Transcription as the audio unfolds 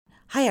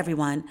Hi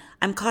everyone.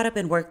 I'm caught up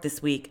in work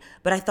this week,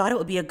 but I thought it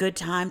would be a good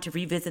time to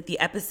revisit the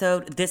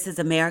episode This Is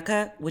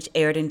America, which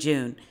aired in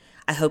June.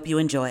 I hope you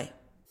enjoy.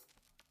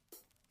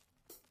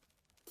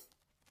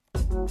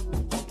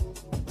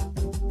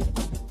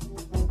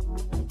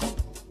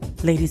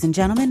 Ladies and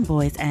gentlemen,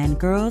 boys and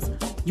girls,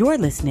 you're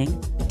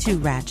listening to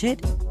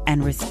Ratchet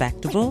and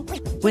Respectable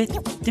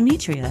with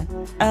Demetria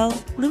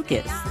L.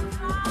 Lucas.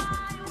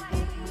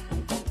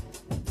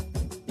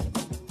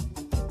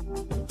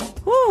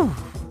 Whew.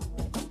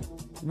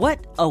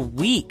 What a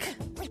week.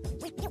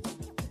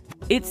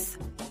 It's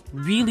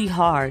really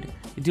hard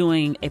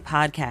doing a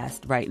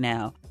podcast right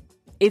now.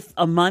 If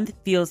a month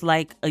feels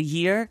like a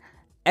year,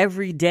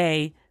 every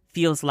day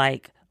feels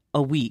like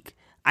a week.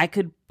 I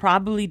could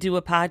probably do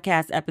a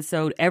podcast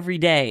episode every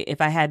day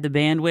if I had the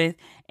bandwidth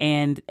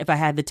and if I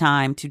had the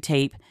time to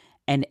tape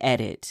and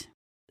edit.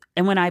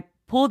 And when I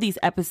pull these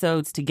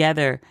episodes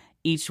together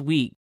each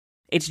week,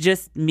 it's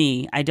just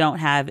me. I don't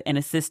have an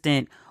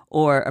assistant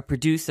or a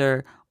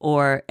producer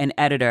or an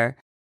editor.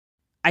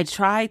 I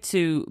try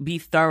to be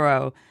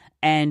thorough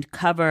and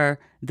cover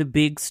the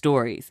big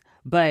stories,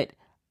 but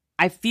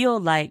I feel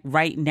like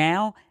right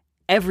now,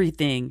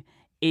 everything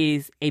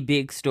is a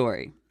big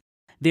story.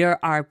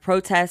 There are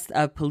protests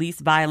of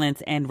police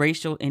violence and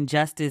racial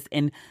injustice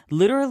in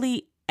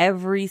literally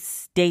every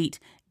state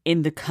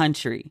in the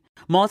country,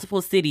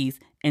 multiple cities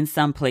in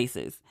some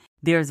places.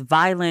 There's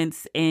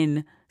violence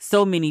in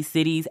so many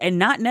cities, and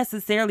not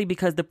necessarily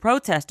because the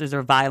protesters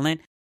are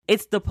violent.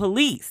 It's the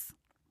police.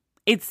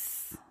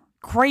 It's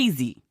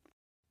crazy.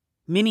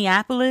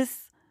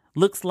 Minneapolis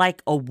looks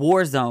like a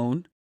war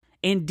zone.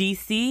 In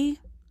D.C.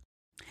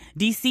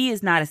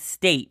 is not a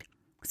state.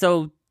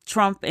 So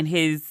Trump and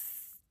his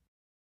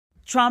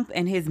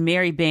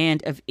merry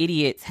band of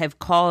idiots have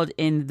called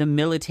in the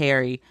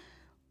military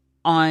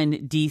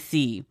on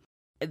D.C.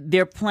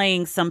 They're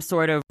playing some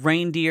sort of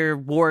reindeer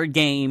war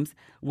games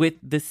with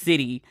the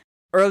city.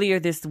 Earlier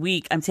this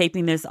week, I'm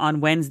taping this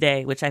on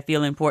Wednesday, which I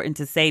feel important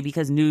to say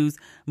because news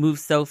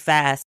moves so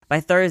fast.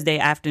 By Thursday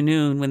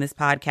afternoon, when this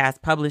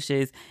podcast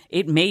publishes,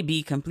 it may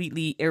be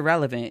completely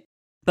irrelevant.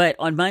 But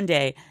on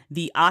Monday,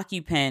 the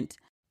occupant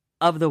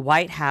of the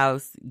White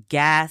House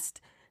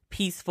gassed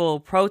peaceful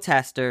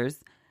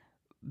protesters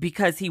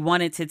because he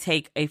wanted to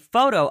take a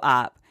photo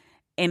op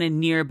in a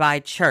nearby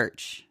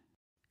church.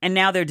 And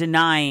now they're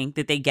denying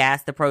that they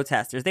gassed the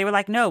protesters. They were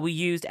like, no, we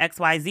used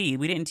XYZ.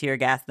 We didn't tear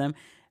gas them.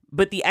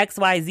 But the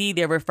XYZ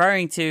they're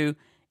referring to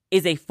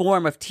is a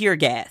form of tear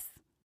gas.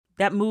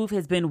 That move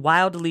has been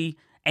wildly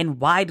and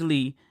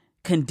widely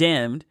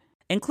condemned,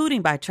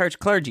 including by church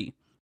clergy.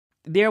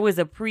 There was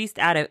a priest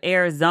out of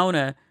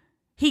Arizona.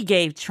 He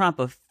gave Trump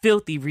a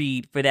filthy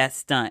read for that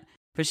stunt,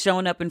 for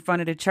showing up in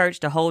front of the church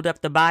to hold up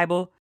the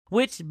Bible,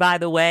 which, by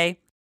the way,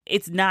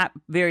 it's not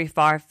very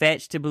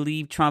far-fetched to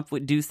believe Trump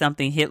would do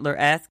something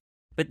Hitler-esque.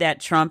 But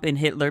that Trump and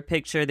Hitler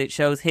picture that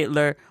shows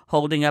Hitler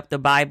holding up the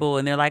Bible,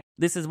 and they're like,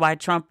 this is why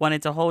Trump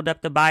wanted to hold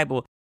up the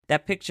Bible.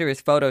 That picture is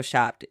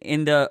photoshopped.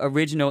 In the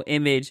original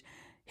image,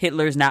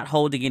 Hitler's not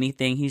holding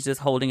anything. He's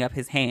just holding up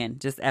his hand,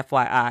 just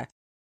FYI.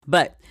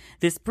 But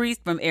this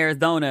priest from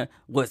Arizona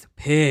was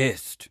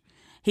pissed.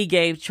 He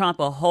gave Trump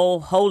a whole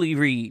holy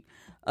read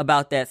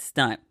about that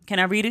stunt. Can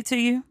I read it to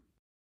you?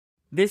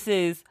 This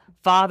is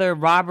Father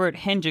Robert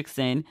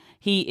Hendrickson.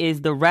 He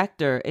is the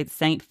rector at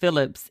St.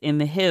 Philip's in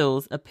the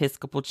Hills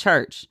Episcopal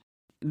Church.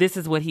 This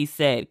is what he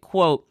said,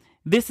 quote,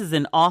 "This is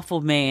an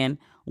awful man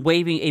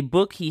waving a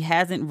book he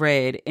hasn't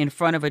read in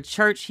front of a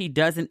church he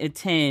doesn't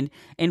attend,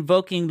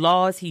 invoking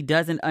laws he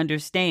doesn't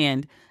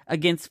understand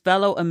against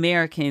fellow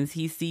Americans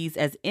he sees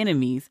as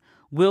enemies,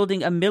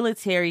 wielding a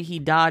military he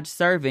dodged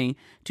serving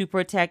to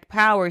protect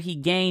power he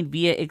gained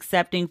via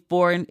accepting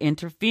foreign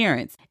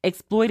interference,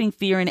 exploiting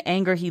fear and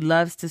anger he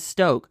loves to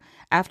stoke,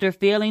 after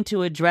failing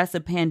to address a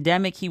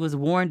pandemic he was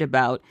warned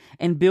about,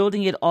 and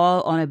building it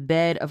all on a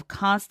bed of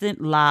constant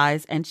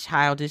lies and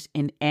childish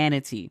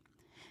inanity.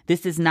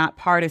 This is not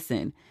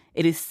partisan.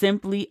 It is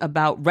simply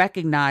about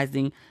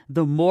recognizing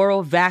the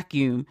moral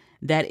vacuum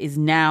that is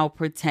now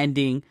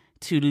pretending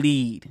to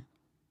lead."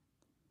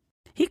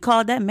 He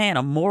called that man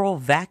a moral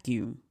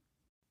vacuum.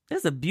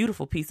 That's a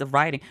beautiful piece of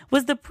writing.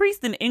 Was the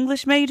priest an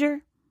English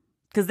major?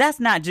 Because that's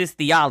not just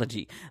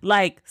theology.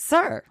 Like,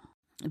 sir,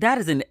 that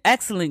is an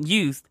excellent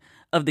use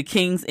of the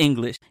King's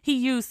English. He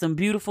used some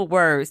beautiful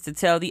words to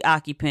tell the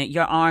occupant,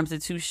 your arms are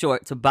too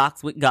short to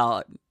box with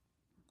God.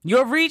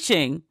 You're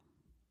reaching,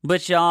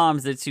 but your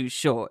arms are too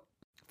short.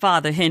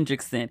 Father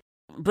Hendrickson.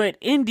 But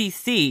in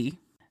D.C.,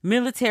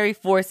 military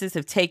forces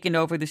have taken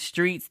over the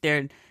streets. There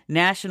are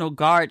National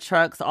Guard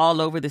trucks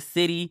all over the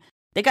city.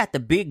 They got the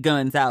big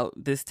guns out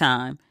this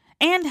time.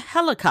 And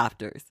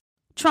helicopters.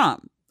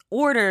 Trump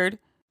ordered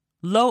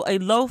a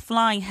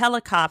low-flying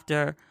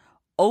helicopter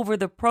over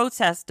the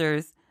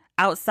protesters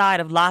outside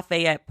of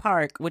Lafayette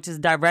Park, which is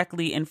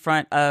directly in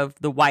front of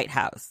the White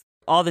House.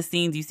 All the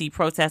scenes you see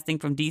protesting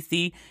from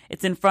D.C.,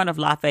 it's in front of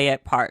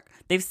Lafayette Park.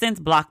 They've since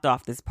blocked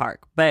off this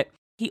park. But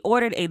he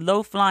ordered a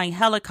low-flying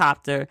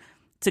helicopter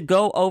to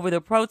go over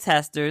the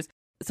protesters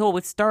so it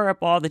would stir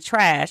up all the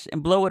trash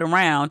and blow it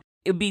around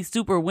it'd be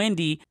super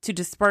windy to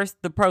disperse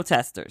the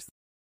protesters.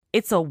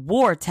 It's a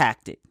war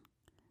tactic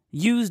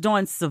used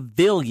on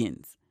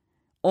civilians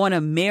on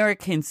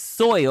American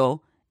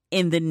soil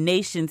in the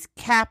nation's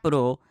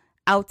capital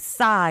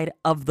outside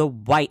of the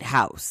White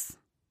House.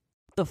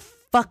 The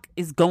fuck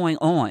is going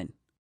on?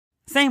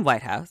 Same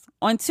White House.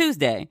 On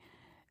Tuesday,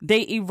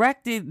 they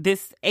erected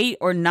this 8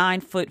 or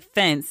 9 foot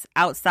fence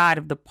outside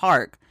of the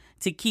park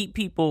to keep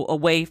people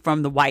away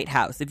from the White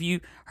House. If you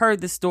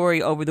heard the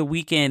story over the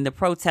weekend, the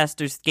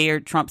protesters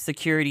scared Trump's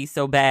security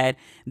so bad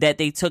that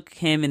they took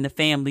him and the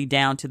family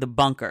down to the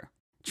bunker.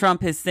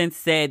 Trump has since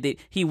said that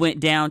he went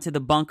down to the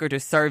bunker to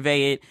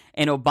survey it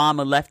and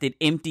Obama left it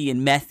empty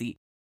and messy.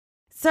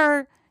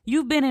 Sir,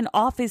 you've been in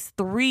office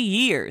 3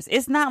 years.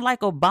 It's not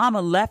like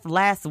Obama left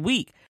last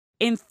week.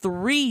 In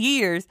 3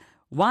 years,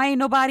 why ain't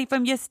nobody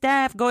from your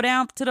staff go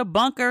down to the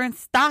bunker and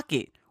stock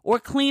it or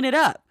clean it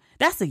up?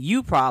 That's a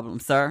you problem,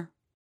 sir.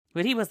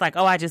 But he was like,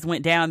 oh, I just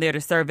went down there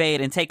to survey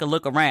it and take a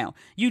look around.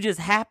 You just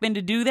happened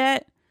to do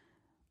that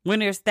when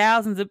there's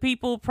thousands of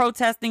people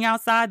protesting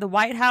outside the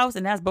White House,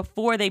 and that's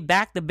before they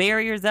back the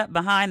barriers up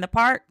behind the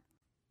park?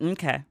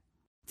 Okay.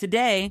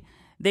 Today,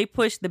 they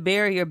pushed the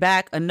barrier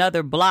back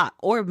another block,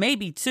 or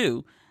maybe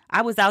 2.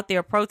 I was out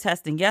there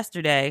protesting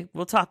yesterday.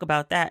 We'll talk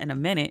about that in a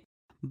minute.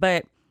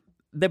 But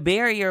the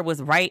barrier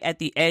was right at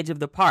the edge of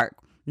the park.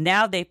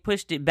 Now they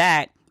pushed it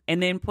back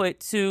and then put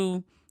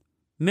 2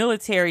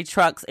 military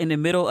trucks in the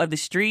middle of the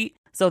street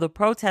so the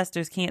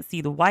protesters can't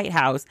see the White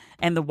House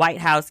and the White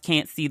House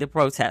can't see the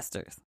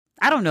protesters.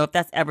 I don't know if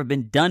that's ever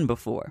been done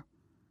before.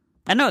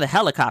 I know the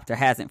helicopter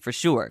hasn't for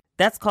sure.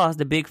 That's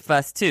caused a big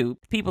fuss too.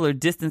 People are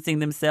distancing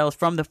themselves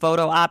from the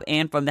photo op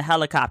and from the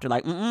helicopter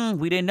like,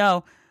 we didn't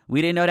know.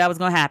 We didn't know that was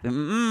going to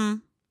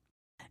happen.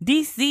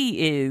 DC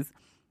is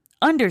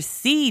under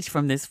siege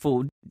from this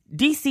fool.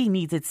 DC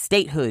needs its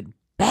statehood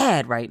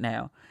bad right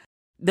now.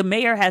 The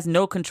mayor has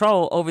no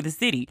control over the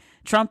city.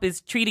 Trump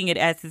is treating it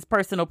as his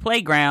personal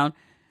playground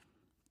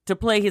to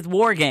play his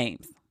war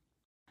games.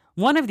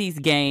 One of these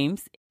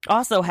games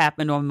also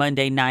happened on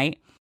Monday night.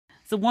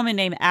 It's a woman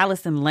named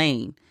Allison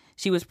Lane.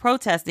 She was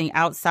protesting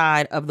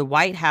outside of the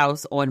White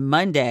House on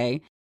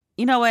Monday.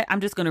 You know what?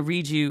 I'm just going to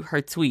read you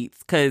her tweets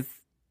because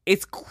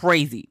it's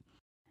crazy.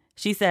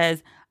 She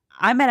says,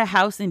 I'm at a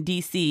house in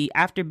D.C.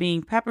 after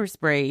being pepper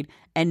sprayed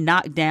and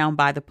knocked down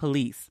by the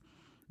police.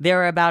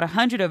 There are about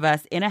 100 of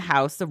us in a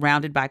house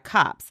surrounded by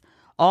cops.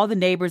 All the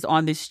neighbors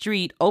on this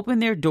street open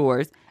their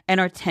doors and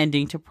are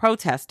tending to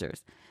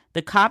protesters.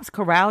 The cops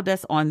corralled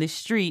us on this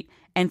street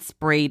and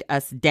sprayed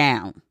us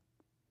down.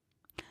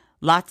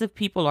 Lots of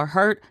people are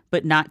hurt,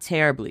 but not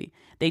terribly.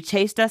 They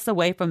chased us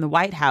away from the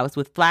White House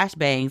with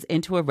flashbangs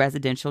into a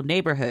residential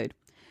neighborhood.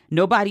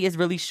 Nobody is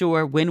really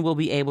sure when we'll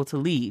be able to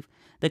leave.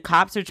 The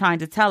cops are trying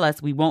to tell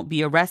us we won't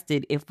be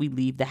arrested if we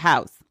leave the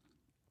house.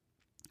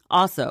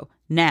 Also,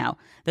 now,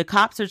 the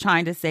cops are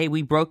trying to say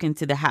we broke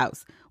into the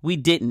house. We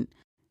didn't.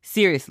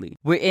 Seriously,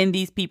 we're in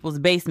these people's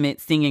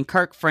basement singing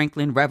Kirk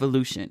Franklin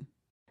Revolution.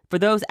 For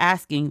those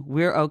asking,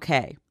 we're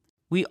okay.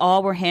 We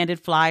all were handed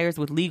flyers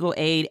with legal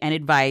aid and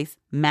advice,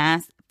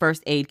 masks,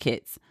 first aid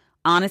kits.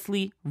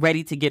 Honestly,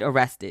 ready to get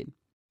arrested.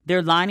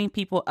 They're lining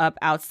people up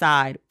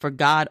outside for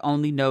God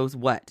only knows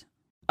what.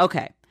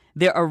 Okay,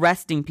 they're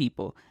arresting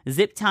people,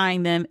 zip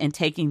tying them and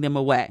taking them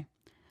away.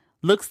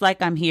 Looks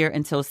like I'm here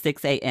until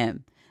 6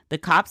 a.m. The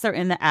cops are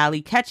in the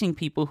alley catching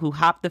people who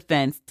hop the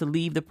fence to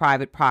leave the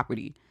private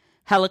property.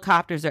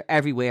 Helicopters are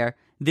everywhere.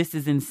 This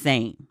is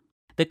insane.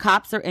 The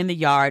cops are in the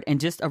yard and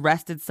just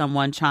arrested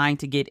someone trying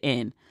to get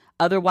in.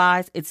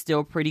 Otherwise, it's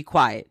still pretty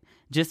quiet,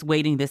 just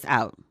waiting this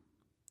out.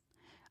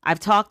 I've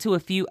talked to a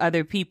few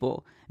other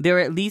people. There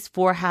are at least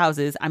 4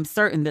 houses I'm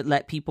certain that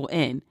let people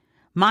in.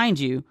 Mind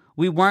you,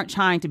 we weren't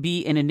trying to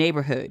be in a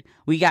neighborhood.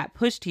 We got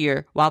pushed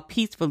here while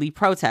peacefully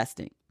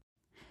protesting.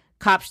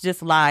 Cops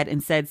just lied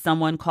and said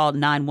someone called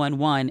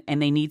 911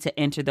 and they need to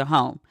enter the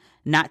home.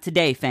 Not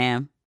today,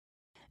 fam.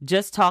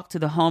 Just talk to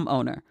the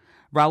homeowner.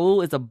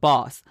 Raul is a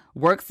boss,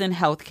 works in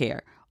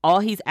healthcare.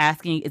 All he's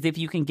asking is if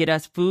you can get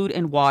us food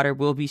and water,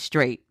 we'll be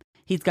straight.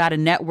 He's got a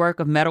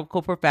network of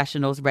medical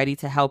professionals ready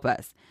to help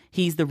us.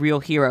 He's the real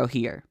hero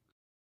here.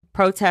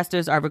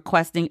 Protesters are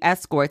requesting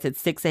escorts at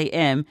 6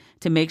 a.m.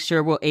 to make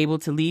sure we're able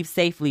to leave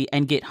safely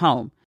and get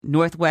home.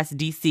 Northwest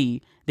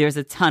D.C., there's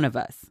a ton of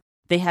us.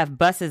 They have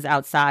buses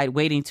outside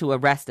waiting to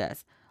arrest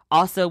us.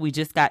 Also, we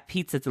just got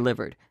pizza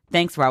delivered.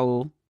 Thanks,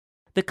 Raul.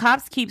 The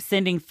cops keep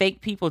sending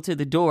fake people to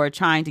the door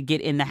trying to get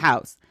in the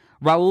house.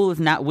 Raul is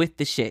not with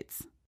the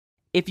shits.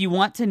 If you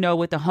want to know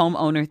what the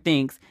homeowner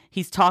thinks,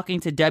 he's talking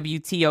to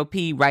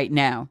WTOP right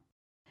now.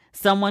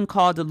 Someone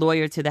called a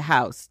lawyer to the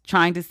house,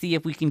 trying to see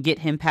if we can get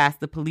him past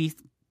the police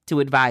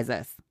to advise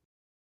us.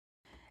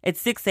 At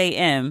 6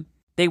 a.m.,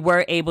 they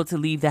were able to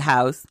leave the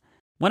house.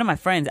 One of my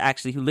friends,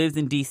 actually, who lives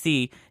in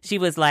D.C., she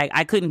was like,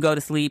 I couldn't go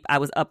to sleep. I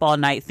was up all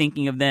night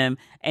thinking of them.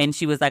 And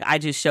she was like, I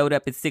just showed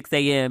up at 6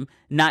 a.m.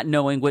 not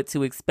knowing what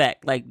to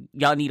expect. Like,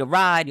 y'all need a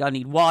ride, y'all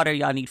need water,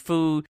 y'all need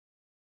food.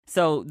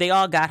 So they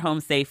all got home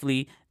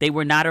safely. They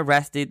were not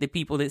arrested, the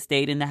people that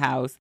stayed in the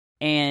house.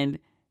 And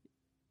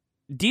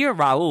Dear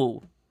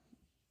Raul,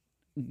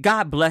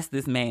 God bless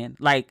this man.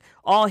 Like,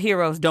 all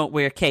heroes don't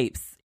wear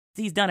capes.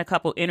 He's done a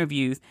couple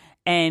interviews,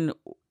 and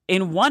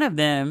in one of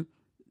them,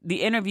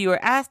 the interviewer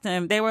asked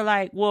him, they were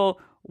like, well,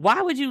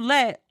 why would you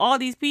let all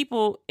these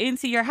people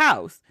into your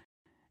house?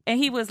 And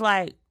he was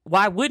like,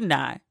 why wouldn't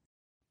I?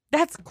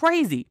 That's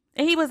crazy.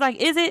 And he was like,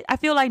 is it? I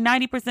feel like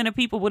 90% of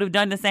people would have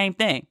done the same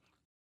thing.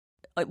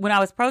 When I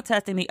was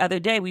protesting the other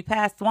day, we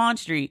passed Swan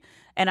Street,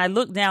 and I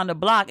looked down the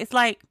block. It's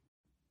like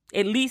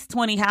at least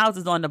 20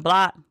 houses on the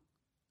block.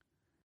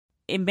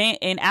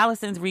 In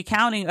Allison's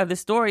recounting of the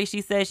story,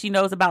 she says she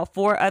knows about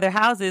 4 other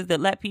houses that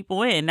let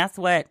people in. That's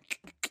what,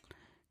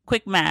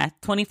 quick math,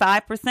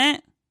 25%?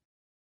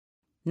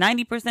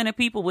 90% of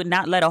people would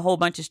not let a whole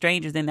bunch of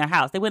strangers in their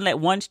house. They wouldn't let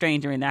one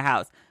stranger in their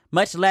house,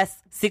 much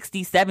less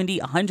 60, 70,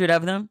 100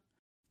 of them.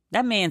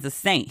 That man's a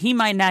saint. He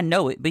might not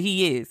know it, but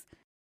he is.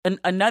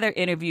 Another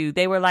interview,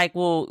 they were like,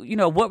 well,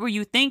 what were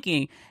you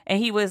thinking? And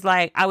he was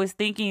like, I was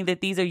thinking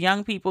that these are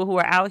young people who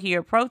are out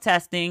here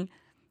protesting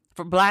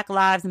for Black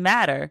Lives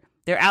Matter.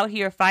 They're out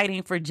here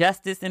fighting for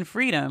justice and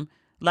freedom.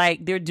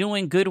 Like, they're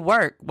doing good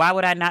work. Why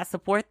would I not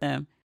support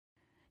them?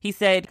 He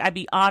said, I'd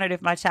be honored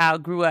if my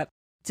child grew up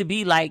to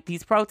be like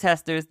these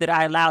protesters that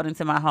I allowed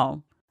into my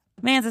home.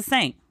 Man's a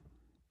saint.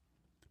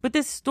 But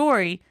this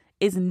story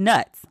is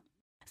nuts.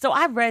 So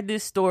I read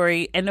this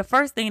story, and the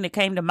first thing that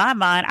came to my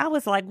mind, I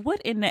was like,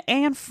 what in the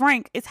Anne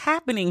Frank is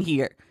happening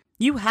here?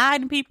 You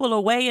hiding people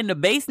away in the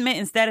basement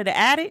instead of the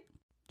attic?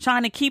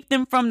 Trying to keep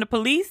them from the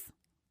police?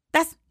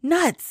 That's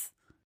nuts.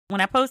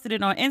 When I posted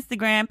it on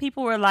Instagram,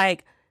 people were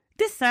like,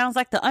 this sounds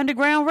like the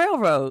Underground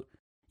Railroad.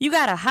 You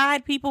got to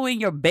hide people in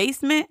your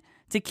basement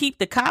to keep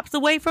the cops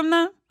away from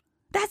them?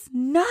 That's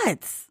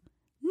nuts.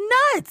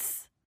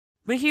 Nuts.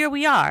 But here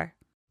we are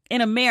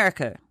in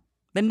America,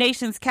 the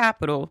nation's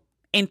capital,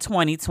 in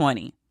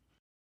 2020.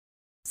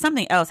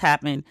 Something else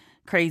happened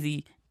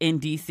crazy in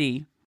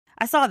DC.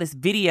 I saw this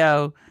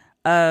video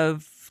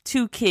of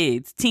 2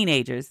 kids,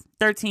 teenagers,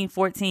 13,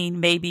 14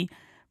 maybe,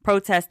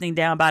 protesting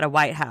down by the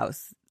White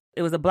House.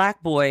 It was a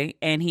Black boy,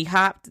 and he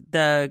hopped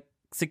the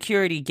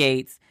security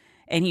gates,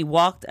 and he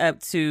walked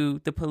up to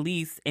the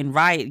police in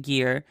riot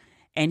gear,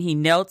 and he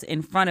knelt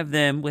in front of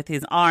them with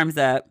his arms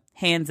up,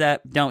 hands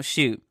up, don't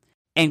shoot.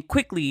 And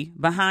quickly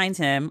behind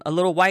him, a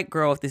little white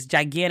girl with this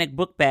gigantic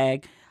book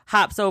bag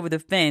hops over the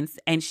fence,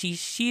 and she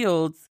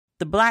shields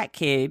the Black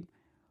kid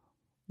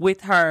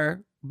with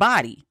her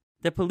body.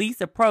 The police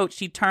approach,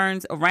 she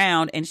turns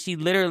around, and she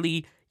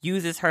literally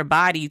uses her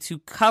body to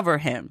cover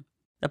him.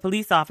 The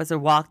police officer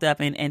walked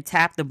up and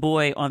tapped the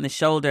boy on the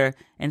shoulder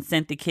and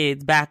sent the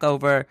kids back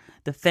over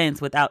the fence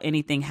without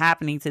anything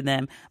happening to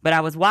them. But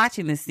I was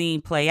watching the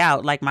scene play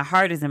out. Like, my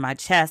heart is in my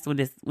chest when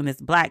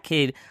this Black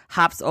kid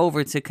hops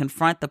over to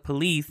confront the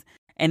police.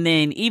 And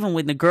then even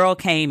when the girl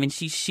came and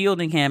she's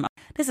shielding him,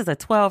 this is a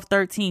 12,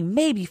 13,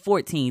 maybe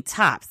 14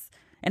 tops.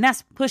 And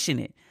that's pushing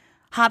it.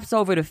 Hops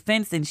over the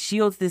fence and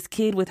shields this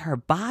kid with her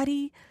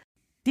body.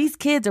 These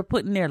kids are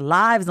putting their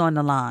lives on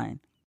the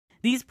line.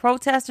 These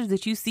protesters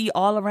that you see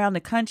all around the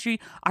country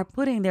are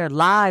putting their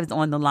lives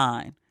on the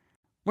line.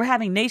 We're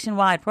having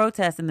nationwide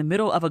protests in the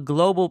middle of a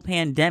global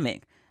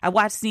pandemic. I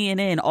watch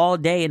CNN all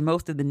day and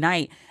most of the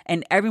night,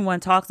 and everyone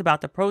talks about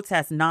the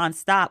protests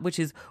nonstop, which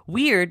is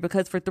weird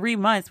because for 3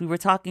 months we were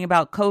talking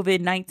about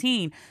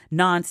COVID-19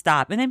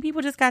 nonstop. And then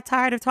people just got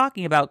tired of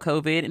talking about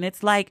COVID, and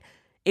it's like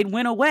it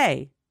went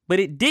away, but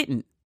it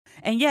didn't.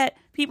 And yet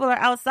people are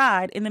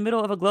outside in the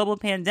middle of a global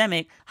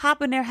pandemic,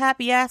 hopping their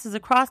happy asses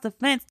across the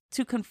fence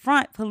to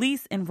confront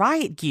police in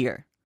riot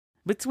gear.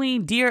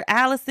 Between dear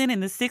Allison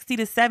and the 60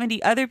 to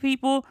 70 other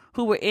people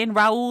who were in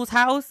Raul's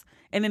house,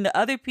 and then the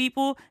other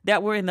people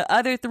that were in the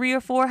other 3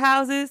 or 4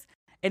 houses,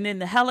 and then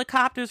the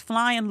helicopters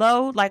flying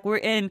low like we're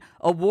in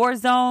a war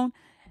zone,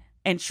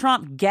 and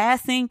Trump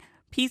gassing,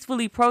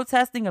 peacefully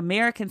protesting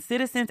American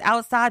citizens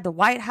outside the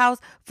White House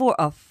for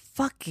a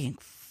fucking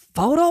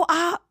photo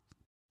op.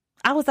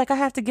 I was like, I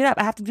have to get up.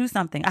 I have to do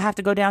something. I have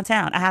to go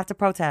downtown. I have to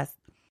protest.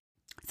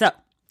 So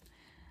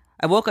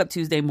I woke up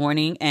Tuesday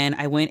morning and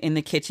I went in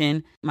the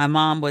kitchen. My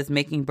mom was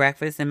making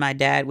breakfast and my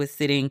dad was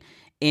sitting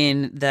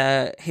in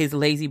his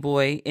lazy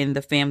boy in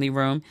the family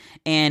room.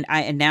 And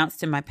I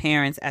announced to my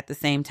parents at the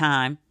same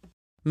time,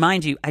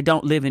 mind you, I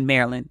don't live in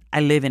Maryland.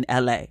 I live in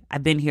LA.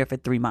 I've been here for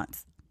 3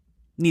 months.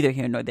 Neither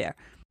here nor there.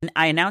 And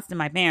I announced to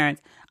my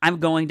parents, I'm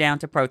going down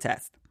to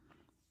protest.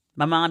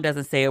 My mom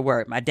doesn't say a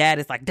word. My dad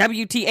is like,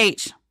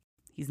 WTH.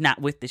 He's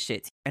not with the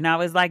shit. And I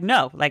was like,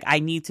 no, like I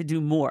need to do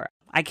more.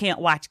 I can't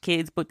watch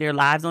kids put their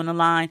lives on the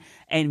line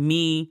and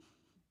me,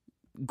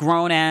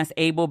 grown ass,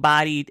 able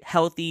bodied,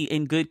 healthy,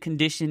 in good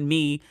condition,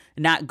 me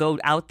not go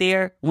out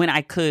there when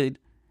I could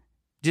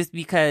just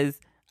because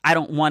I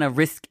don't want to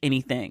risk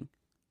anything.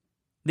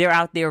 They're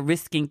out there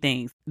risking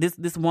things.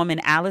 This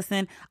woman,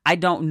 Allison, I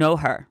don't know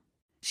her.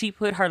 She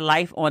put her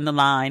life on the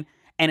line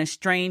and a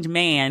strange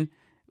man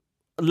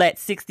let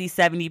 60,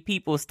 70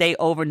 people stay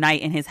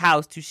overnight in his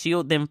house to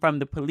shield them from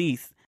the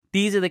police.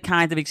 These are the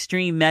kinds of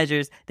extreme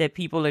measures that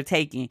people are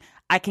taking.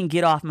 I can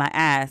get off my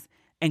ass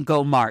and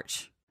go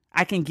march.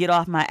 I can get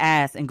off my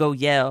ass and go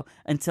yell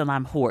until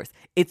I'm hoarse.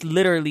 It's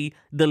literally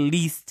the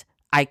least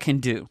I can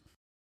do.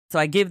 So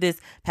I give this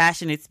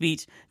passionate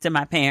speech to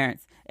my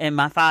parents, and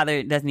my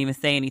father doesn't even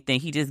say anything.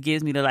 He just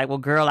gives me the well,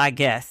 girl, I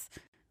guess.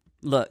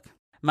 Look,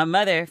 my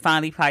mother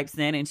finally pipes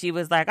in and she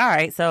was like, all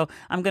right, so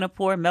I'm going to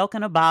pour milk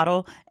in a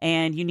bottle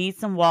and you need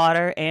some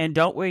water and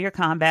don't wear your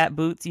combat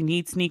boots. You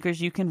need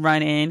sneakers you can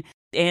run in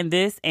and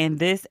this and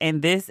this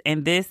and this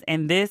and this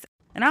and this.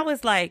 And I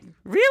was like,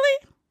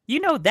 really? You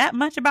know that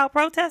much about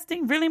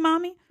protesting? Really,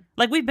 mommy?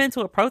 We've been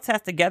to a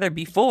protest together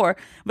before,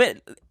 but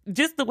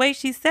just the way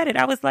she said it,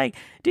 I was like,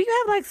 do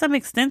you have some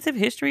extensive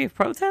history of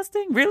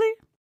protesting? Really?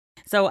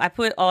 So I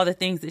put all the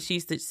things that she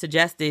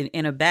suggested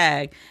in a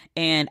bag,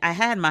 and I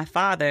had my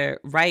father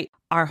write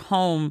our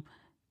home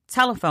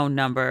telephone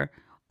number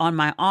on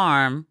my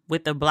arm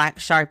with a black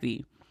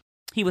Sharpie.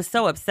 He was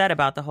so upset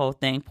about the whole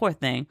thing. Poor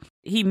thing.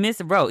 He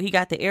miswrote. He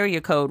got the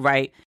area code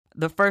right.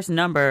 The first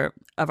number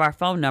of our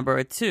phone number,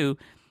 or 2,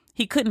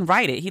 he couldn't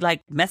write it. He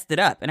messed it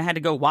up, and I had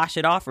to go wash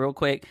it off real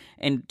quick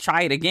and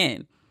try it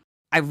again.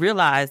 I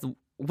realized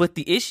what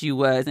the issue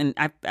was, and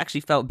I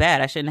actually felt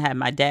bad. I shouldn't have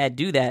my dad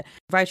do that.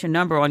 Write your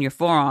number on your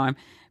forearm,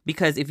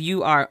 because if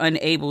you are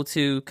unable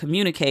to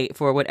communicate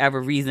for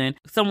whatever reason,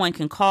 someone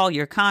can call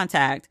your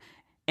contact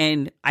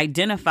and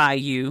identify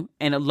you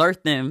and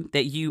alert them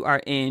that you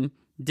are in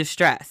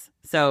distress.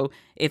 So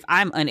if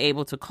I'm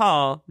unable to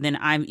call, then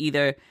I'm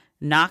either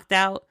knocked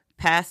out,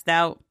 passed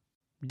out,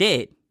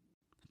 dead.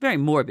 Very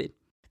morbid.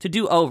 To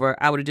do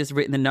over, I would have just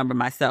written the number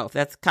myself.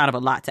 That's kind of a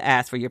lot to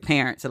ask for your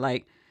parent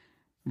to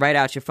write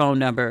out your phone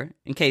number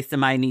in case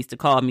somebody needs to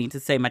call me to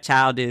say my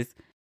child is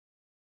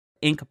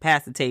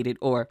incapacitated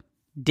or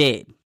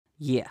dead.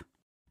 Yeah.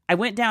 I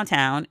went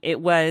downtown.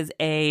 It was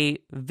a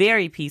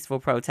very peaceful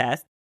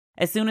protest.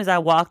 As soon as I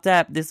walked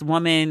up, this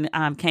woman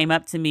came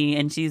up to me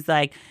and she's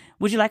like,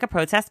 would you like a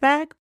protest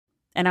bag?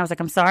 And I was like,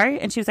 I'm sorry.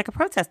 And she was like, a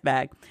protest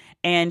bag.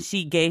 And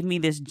she gave me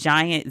this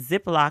giant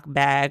Ziploc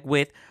bag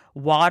with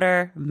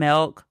water,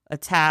 milk, a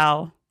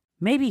towel,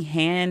 maybe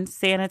hand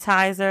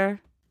sanitizer,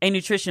 a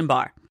nutrition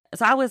bar.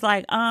 So I was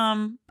like,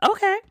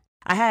 okay.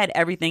 I had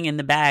everything in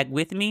the bag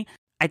with me.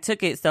 I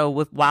took it so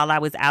while I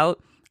was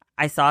out,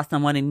 I saw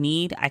someone in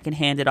need, I can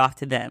hand it off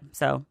to them.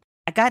 So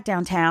I got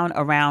downtown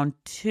around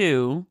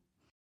 2.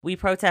 We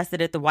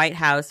protested at the White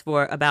House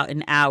for about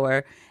an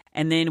hour.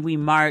 And then we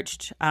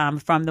marched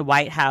from the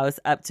White House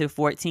up to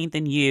 14th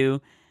and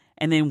U,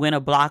 and then went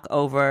a block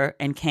over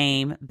and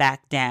came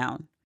back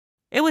down.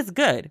 It was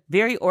good.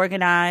 Very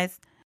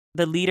organized.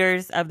 The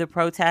leaders of the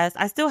protest,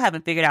 I still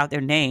haven't figured out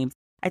their names.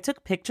 I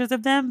took pictures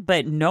of them,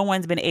 but no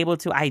one's been able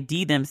to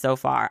ID them so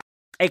far.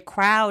 A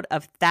crowd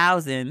of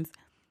thousands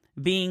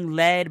being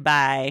led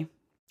by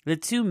the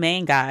 2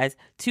 main guys,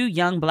 2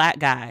 young black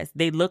guys.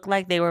 They look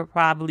like they were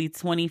probably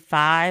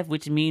 25,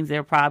 which means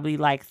they're probably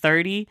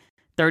 30,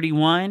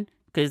 31,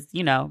 because,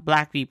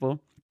 black people.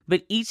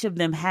 But each of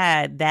them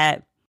had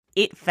that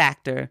it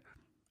factor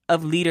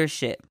of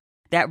leadership,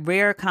 that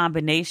rare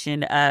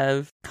combination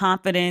of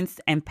confidence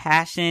and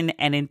passion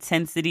and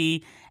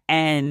intensity,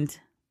 and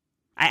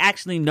I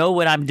actually know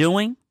what I'm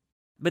doing.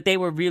 But they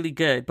were really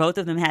good. Both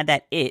of them had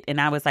that it,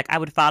 and I was like, I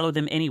would follow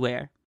them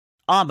anywhere.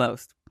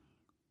 Almost.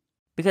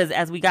 Because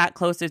as we got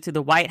closer to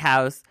the White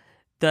House,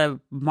 the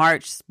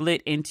march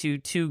split into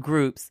 2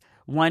 groups.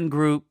 One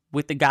group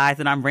with the guys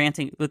that I'm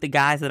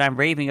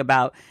raving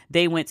about,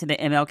 they went to the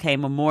MLK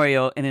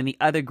Memorial, and then the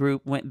other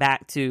group went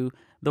back to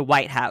the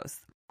White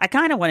House. I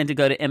kind of wanted to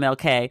go to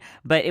MLK,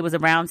 but it was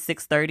around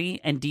 6:30,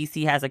 and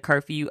DC has a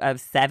curfew of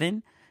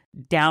 7.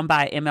 Down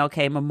by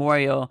MLK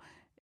Memorial,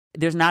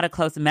 there's not a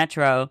close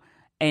metro,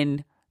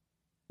 and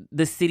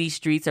the city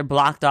streets are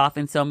blocked off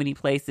in so many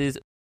places.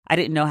 I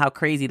didn't know how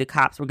crazy the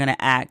cops were going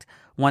to act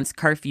once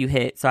curfew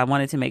hit, so I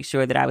wanted to make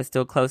sure that I was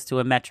still close to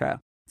a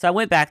metro. So I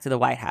went back to the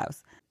White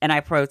House, and I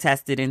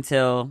protested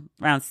until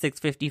around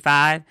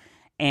 6:55,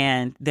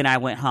 and then I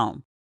went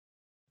home.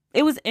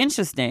 It was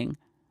interesting.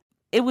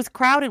 It was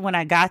crowded when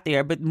I got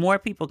there, but more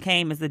people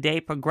came as the day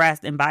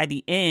progressed, and by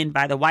the end,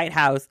 by the White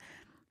House,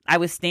 I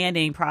was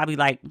standing probably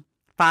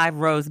 5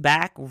 rows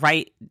back,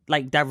 right,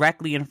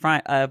 directly in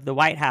front of the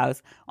White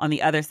House on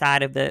the other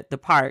side of the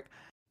park.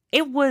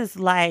 It was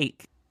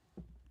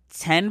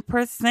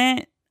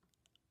 10%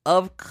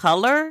 of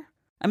color.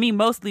 I mean,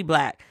 mostly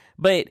black,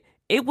 but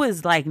it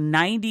was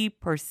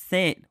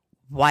 90%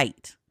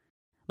 white.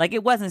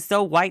 It wasn't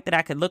so white that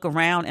I could look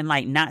around and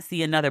not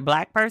see another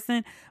black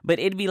person, but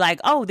it'd be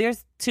oh,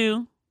 there's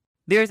 2.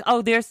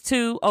 There's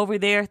 2 over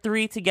there,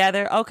 3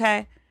 together.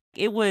 Okay.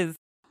 It was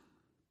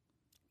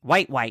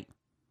white,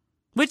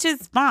 which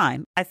is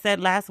fine. I said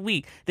last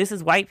week, this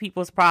is white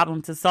people's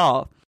problem to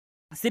solve.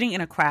 Sitting in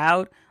a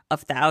crowd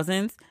of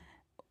thousands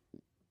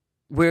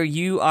where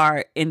you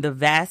are in the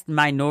vast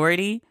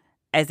minority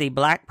as a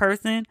black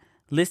person,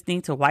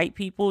 listening to white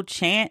people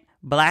chant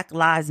Black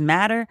Lives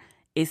Matter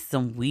is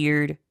some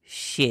weird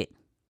shit.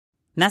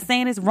 I'm not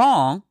saying it's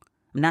wrong.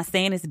 I'm not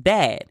saying it's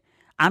bad.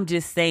 I'm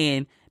just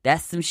saying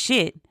that's some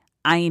shit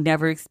I ain't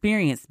never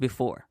experienced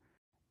before.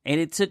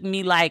 And it took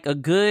me a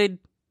good,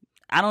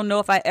 I don't know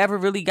if I ever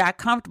really got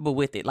comfortable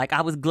with it. Like,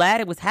 I was glad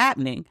it was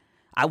happening.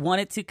 I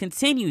want it to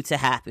continue to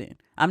happen.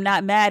 I'm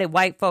not mad at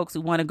white folks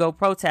who want to go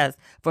protest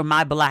for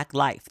my Black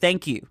life.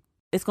 Thank you.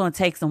 It's going to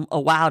take a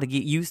while to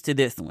get used to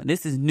this one.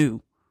 This is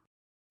new.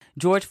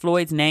 George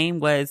Floyd's name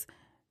was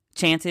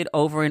chanted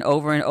over and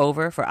over and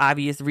over for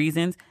obvious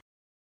reasons.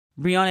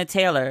 Breonna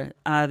Taylor,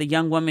 the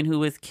young woman who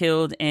was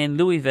killed in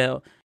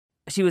Louisville,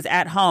 she was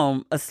at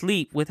home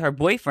asleep with her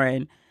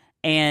boyfriend,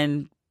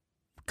 and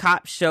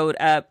cops showed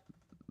up,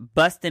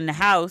 busting the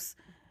house.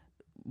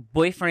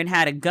 Boyfriend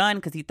had a gun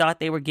because he thought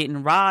they were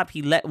getting robbed.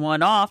 He let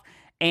one off,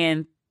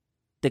 and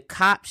the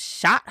cops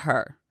shot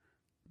her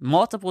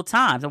multiple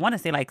times. I want to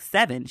say like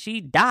 7. She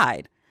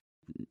died.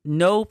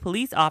 No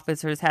police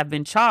officers have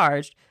been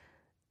charged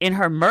in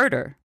her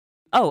murder.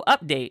 Oh,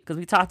 update, because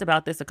we talked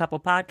about this a couple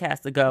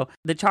podcasts ago.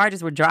 The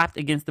charges were dropped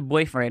against the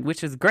boyfriend,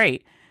 which is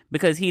great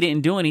because he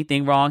didn't do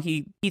anything wrong.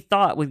 He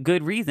thought with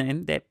good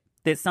reason that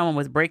someone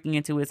was breaking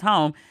into his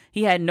home.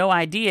 He had no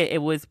idea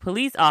it was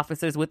police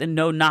officers with a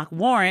no-knock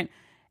warrant,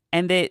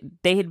 and that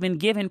they had been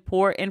given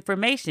poor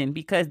information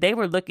because they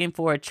were looking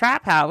for a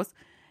trap house,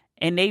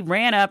 and they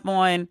ran up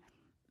on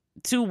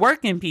 2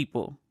 working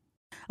people.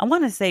 I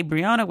want to say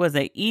Breonna was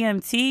an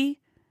EMT.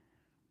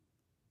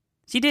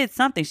 She did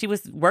something. She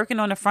was working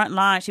on the front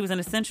line. She was an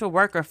essential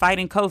worker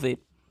fighting COVID.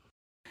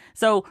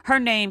 So her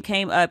name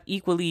came up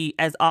equally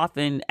as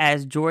often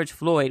as George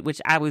Floyd,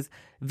 which I was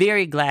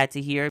very glad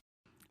to hear.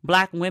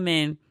 Black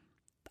women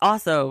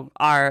also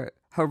are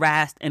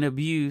harassed and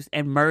abused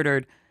and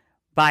murdered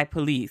by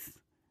police.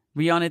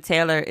 Breonna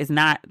Taylor is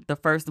not the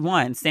first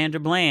one. Sandra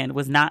Bland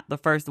was not the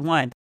first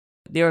one.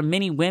 There are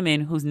many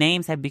women whose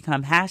names have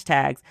become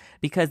hashtags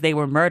because they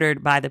were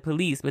murdered by the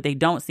police, but they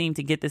don't seem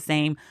to get the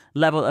same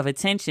level of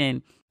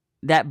attention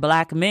that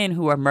Black men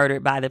who are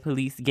murdered by the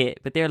police get.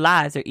 But their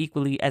lives are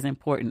equally as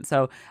important.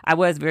 So I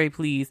was very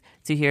pleased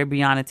to hear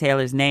Breonna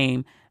Taylor's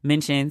name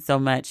mentioned so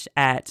much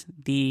at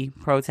the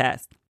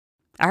protest.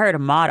 I heard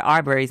Ahmaud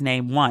Arbery's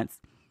name once.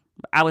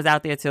 I was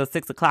out there till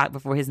 6 o'clock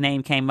before his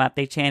name came up.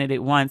 They chanted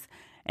it once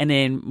and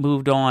then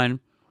moved on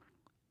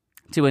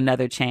to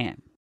another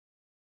chant.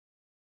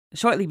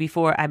 Shortly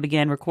before I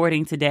began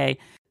recording today,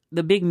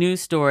 the big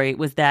news story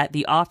was that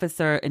the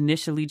officer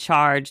initially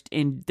charged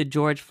in the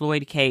George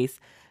Floyd case,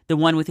 the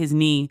one with his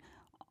knee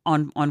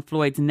on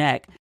Floyd's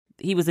neck,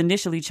 he was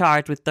initially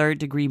charged with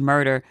 3rd-degree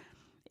murder.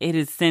 It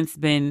has since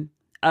been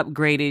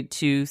upgraded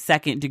to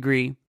 2nd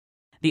degree.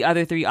 The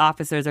other 3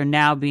 officers are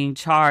now being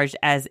charged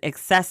as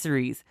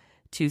accessories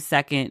to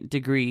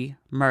 2nd-degree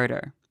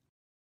murder.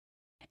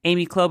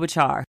 Amy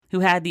Klobuchar, who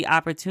had the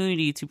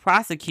opportunity to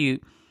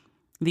prosecute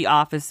the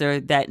officer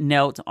that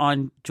knelt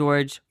on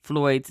George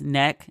Floyd's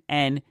neck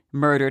and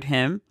murdered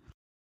him,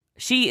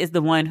 she is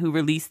the one who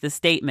released the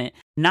statement,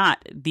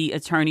 not the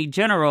attorney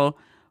general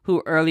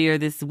who earlier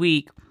this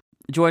week,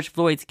 George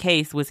Floyd's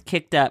case was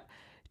kicked up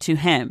to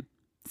him.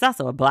 It's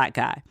also a Black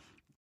guy.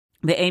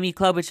 But Amy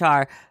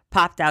Klobuchar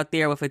popped out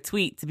there with a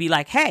tweet to be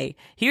like, hey,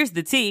 here's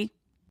the tea,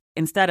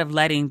 instead of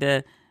letting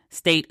the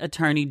state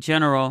attorney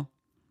general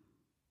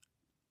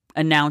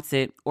announce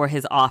it or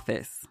his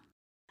office.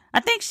 I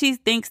think she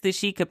thinks that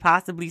she could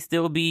possibly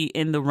still be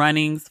in the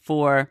runnings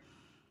for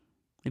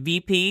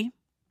VP.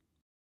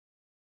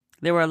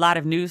 There were a lot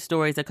of news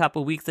stories a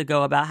couple weeks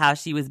ago about how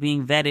she was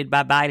being vetted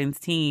by Biden's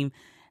team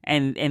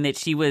and that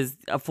she was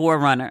a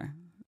forerunner.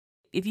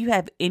 If you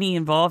have any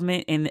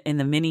involvement in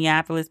the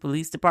Minneapolis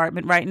Police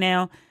Department right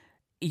now,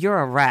 you're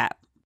a wrap.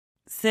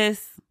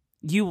 Sis,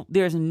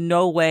 there's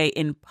no way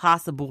in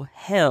possible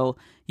hell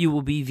you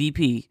will be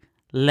VP.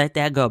 Let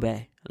that go,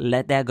 babe.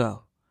 Let that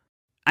go.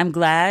 I'm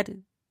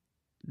glad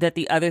that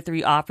the other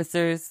 3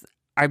 officers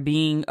are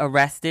being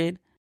arrested.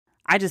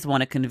 I just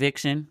want a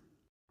conviction.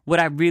 What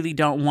I really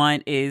don't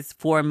want is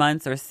 4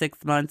 months or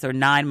 6 months or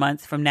 9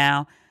 months from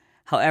now,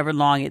 however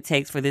long it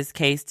takes for this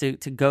case to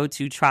go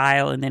to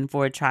trial and then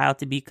for a trial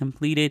to be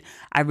completed.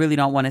 I really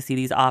don't want to see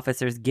these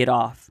officers get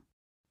off.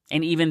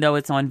 And even though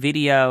it's on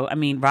video, I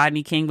mean,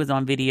 Rodney King was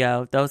on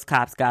video. Those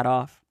cops got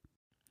off.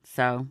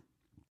 So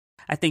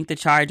I think the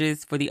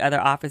charges for the other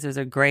officers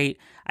are great.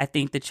 I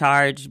think the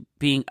charge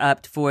being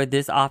upped for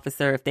this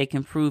officer, if they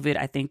can prove it,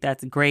 I think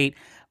that's great.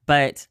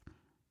 But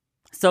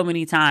so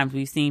many times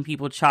we've seen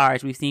people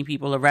charged, we've seen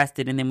people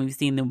arrested, and then we've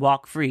seen them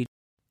walk free.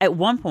 At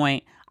one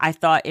point, I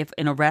thought if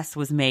an arrest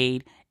was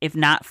made, if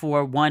not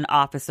for one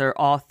officer,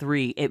 all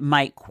 3, it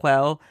might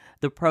quell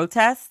the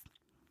protests.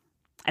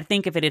 I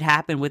think if it had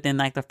happened within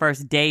like the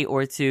first day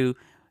or 2,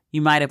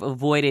 you might have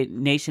avoided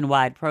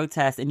nationwide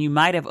protests and you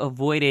might have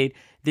avoided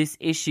this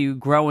issue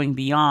growing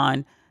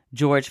beyond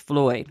George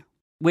Floyd,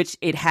 which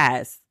it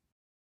has.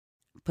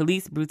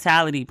 Police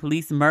brutality,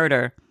 police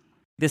murder,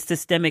 the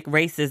systemic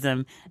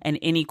racism and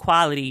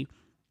inequality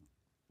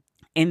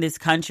in this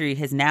country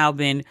has now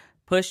been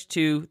pushed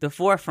to the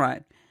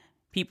forefront.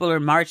 People are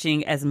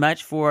marching as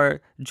much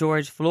for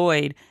George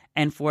Floyd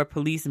and for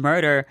police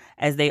murder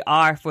as they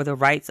are for the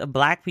rights of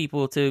Black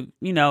people to,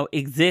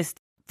 exist.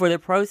 For the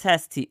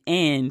protests to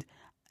end,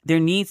 there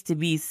needs to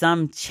be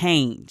some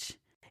change.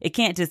 It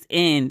can't just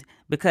end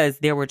because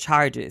there were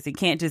charges. It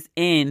can't just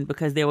end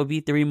because there will be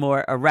 3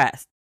 more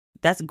arrests.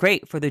 That's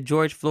great for the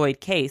George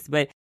Floyd case,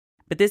 but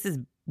this is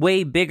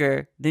way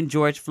bigger than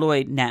George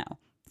Floyd now.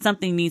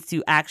 Something needs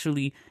to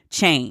actually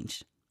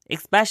change,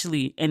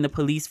 especially in the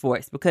police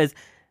force, because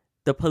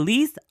the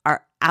police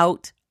are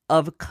out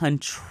of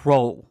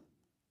control.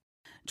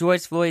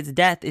 George Floyd's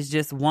death is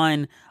just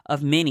one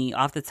of many.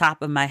 Off the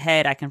top of my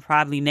head, I can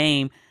probably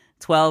name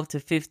 12 to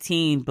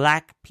 15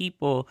 Black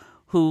people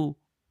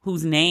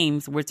whose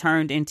names were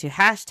turned into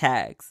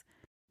hashtags.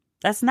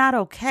 That's not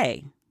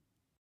okay.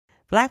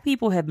 Black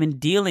people have been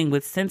dealing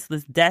with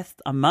senseless deaths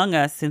among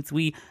us since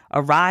we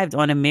arrived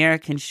on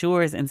American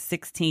shores in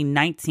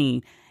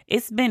 1619.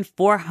 It's been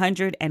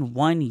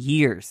 401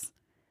 years.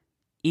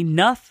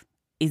 Enough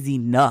is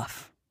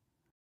enough.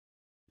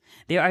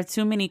 There are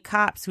too many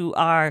cops who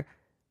are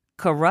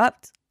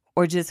corrupt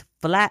or just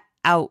flat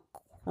out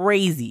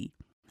crazy.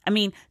 I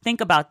mean, think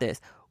about this.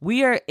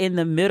 We are in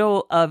the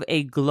middle of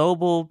a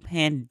global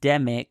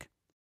pandemic.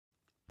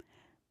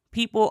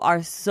 People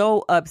are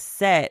so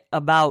upset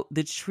about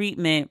the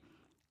treatment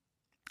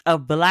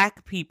of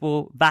Black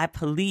people by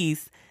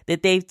police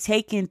that they've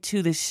taken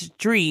to the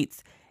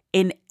streets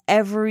in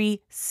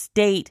every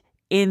state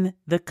in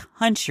the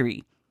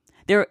country.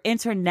 There are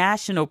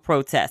international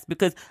protests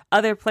because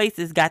other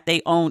places got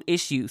their own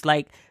issues.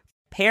 Like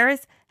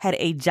Paris had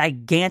a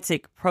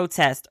gigantic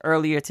protest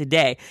earlier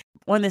today.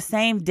 On the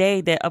same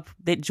day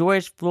that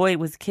George Floyd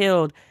was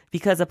killed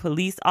because a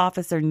police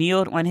officer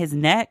kneeled on his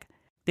neck,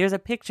 there's a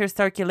picture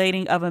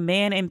circulating of a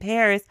man in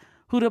Paris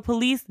who the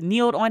police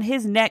kneeled on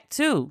his neck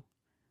too.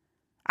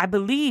 I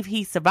believe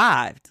he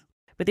survived.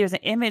 But there's an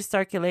image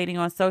circulating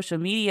on social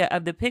media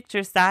of the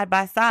picture side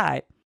by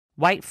side.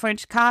 White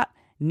French cop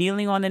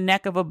kneeling on the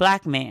neck of a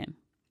Black man.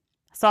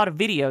 I saw the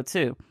video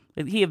too.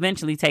 He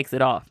eventually takes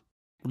it off.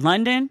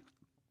 London,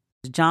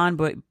 John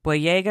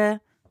Boyega,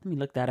 let me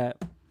look that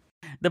up.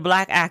 The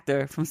Black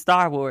actor from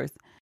Star Wars.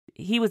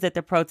 He was at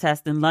the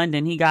protest in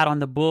London. He got on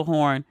the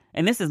bullhorn,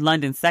 and this is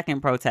London's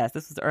second protest.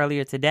 This was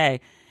earlier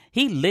today.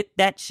 He lit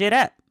that shit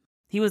up.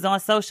 He was on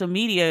social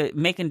media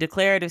making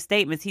declarative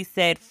statements. He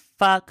said,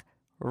 fuck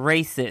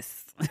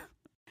racists.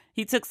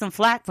 He took some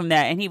flack from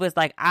that, and he was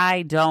like,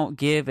 I don't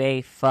give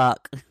a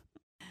fuck.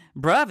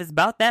 Bruv, it's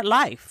about that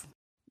life.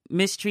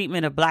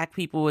 Mistreatment of Black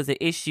people is an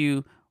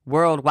issue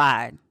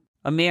worldwide.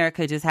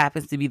 America just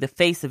happens to be the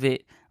face of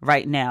it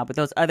right now. But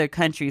those other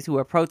countries who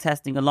are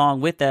protesting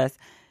along with us,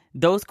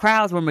 those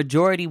crowds were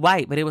majority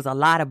white, but it was a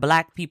lot of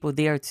Black people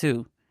there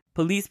too.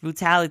 Police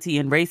brutality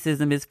and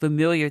racism is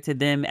familiar to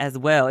them as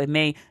well. It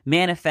may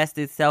manifest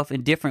itself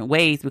in different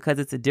ways because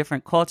it's a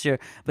different culture,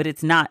 but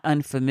it's not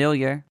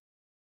unfamiliar.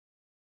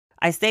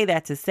 I say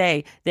that to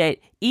say that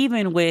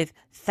even with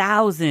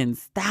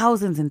thousands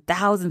and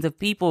thousands of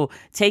people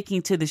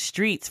taking to the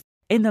streets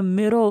in the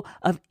middle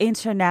of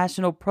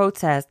international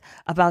protests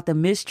about the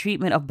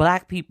mistreatment of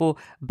Black people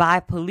by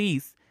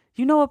police,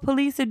 you know what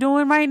police are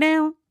doing right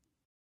now?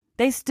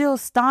 They still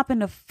stomping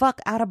the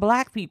fuck out of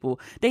Black people.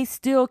 They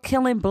still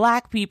killing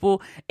Black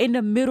people in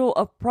the middle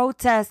of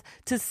protests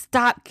to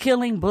stop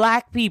killing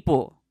Black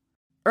people.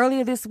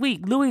 Earlier this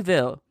week,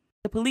 Louisville,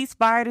 the police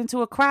fired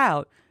into a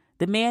crowd.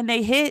 The man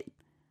they hit,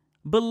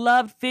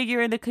 beloved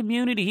figure in the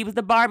community. He was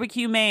the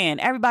barbecue man.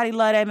 Everybody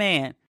loved that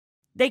man.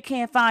 They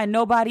can't find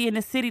nobody in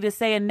the city to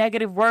say a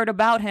negative word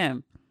about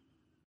him.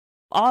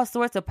 All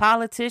sorts of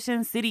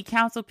politicians, city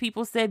council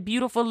people said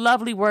beautiful,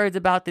 lovely words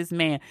about this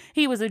man.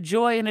 He was a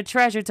joy and a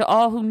treasure to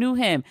all who knew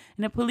him,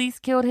 and the police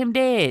killed him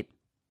dead.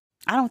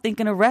 I don't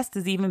think an arrest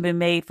has even been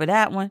made for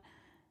that one.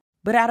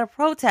 But at a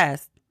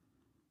protest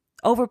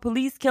over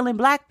police killing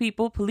Black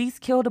people, police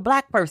killed a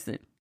Black person.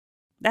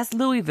 That's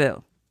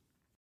Louisville.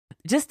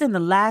 Just in the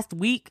last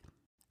week,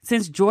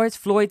 since George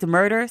Floyd's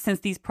murder,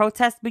 since these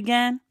protests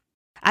began,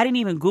 I didn't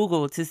even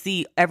Google to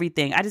see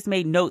everything. I just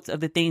made notes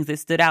of the things that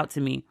stood out to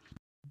me.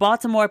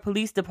 Baltimore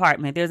Police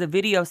Department, there's a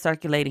video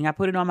circulating. I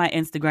put it on my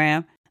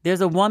Instagram.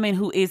 There's a woman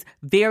who is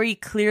very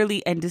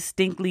clearly and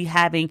distinctly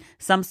having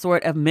some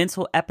sort of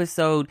mental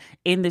episode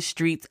in the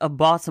streets of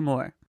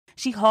Baltimore.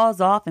 She hauls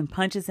off and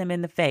punches him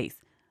in the face.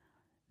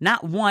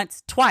 Not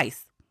once,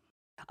 twice.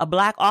 A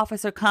Black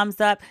officer comes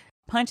up,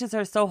 punches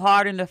her so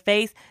hard in the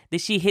face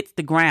that she hits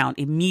the ground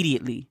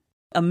immediately.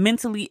 A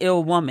mentally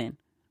ill woman.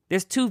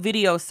 There's 2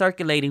 videos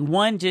circulating.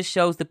 One just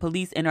shows the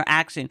police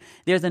interaction.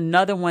 There's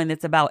another one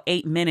that's about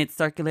 8 minutes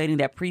circulating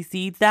that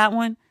precedes that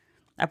one.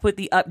 I put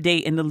the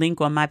update and the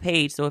link on my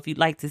page, so if you'd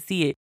like to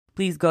see it,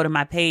 please go to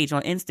my page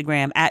on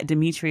Instagram at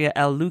Demetria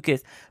L.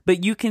 Lucas.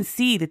 But you can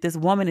see that this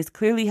woman is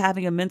clearly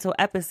having a mental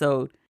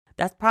episode.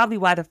 That's probably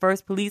why the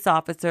first police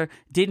officer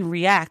didn't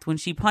react when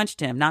she punched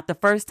him. Not the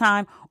first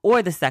time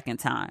or the second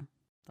time.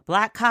 The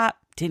Black cop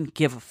didn't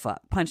give a fuck.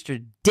 Punched her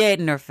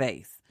dead in her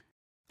face.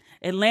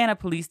 Atlanta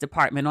Police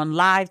Department on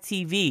live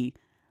TV.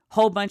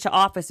 Whole bunch of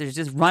officers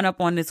just run up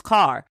on this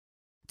car.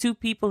 2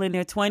 people in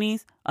their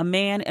 20s, a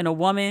man and a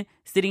woman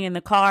sitting in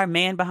the car,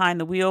 man behind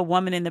the wheel,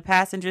 woman in the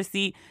passenger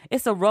seat.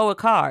 It's a row of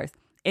cars.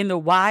 In the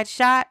wide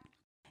shot,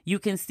 You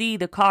can see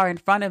the car in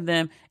front of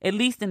them, at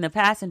least in the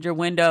passenger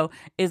window,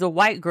 is a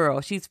white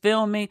girl. She's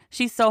filming.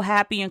 She's so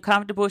happy and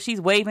comfortable.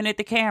 She's waving at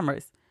the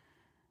cameras.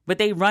 But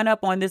they run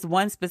up on this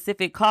one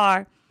specific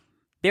car.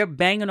 They're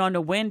banging on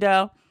the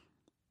window.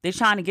 They're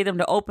trying to get them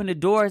to open the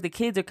doors. The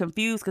kids are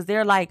confused because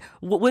they're like,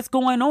 what's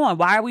going on?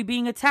 Why are we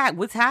being attacked?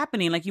 What's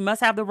happening? Like, you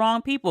must have the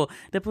wrong people.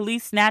 The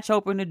police snatch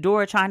open the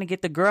door trying to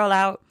get the girl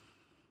out.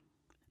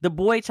 The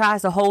boy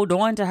tries to hold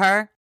on to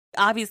her.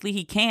 Obviously,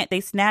 he can't.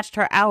 They snatched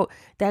her out.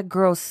 That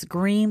girl's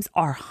screams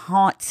are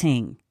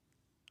haunting.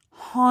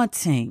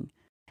 Haunting.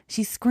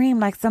 She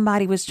screamed like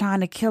somebody was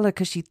trying to kill her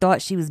because she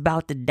thought she was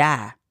about to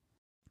die.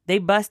 They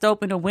bust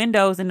open the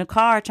windows in the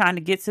car trying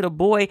to get to the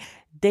boy.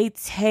 They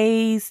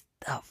tased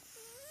the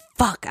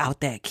fuck out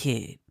that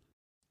kid.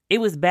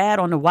 It was bad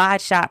on the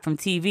wide shot from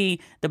TV.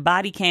 The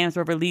body cams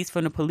were released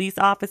from the police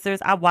officers.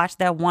 I watched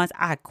that once.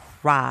 I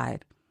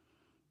cried.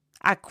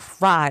 I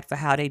cried for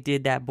how they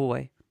did that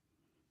boy.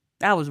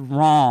 That was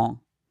wrong.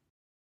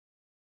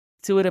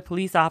 2 of the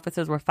police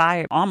officers were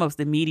fired almost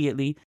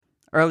immediately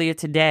earlier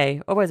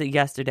today, or was it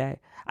yesterday?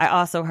 I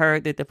also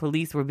heard that the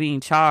police were being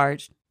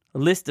charged, a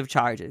list of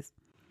charges.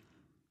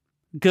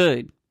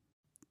 Good,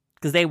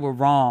 because they were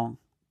wrong.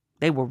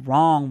 They were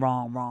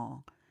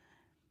wrong.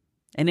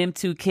 And them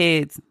 2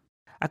 kids,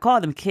 I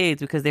call them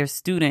kids because they're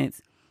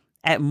students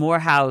at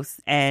Morehouse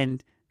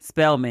and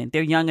Spelman.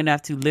 They're young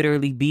enough to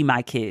literally be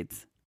my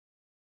kids.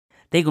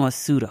 They're going to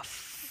sue the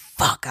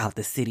fuck out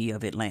the city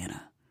of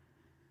Atlanta.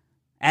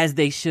 As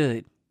they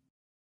should.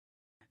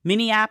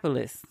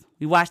 Minneapolis.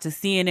 We watched a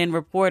CNN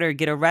reporter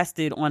get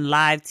arrested on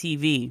live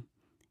TV.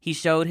 He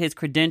showed his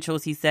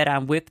credentials. He said,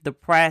 I'm with the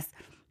press.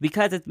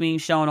 Because it's being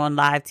shown on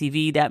live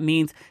TV, that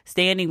means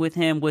standing with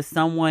him was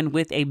someone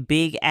with a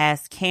big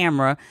ass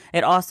camera.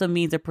 It also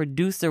means a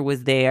producer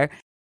was there.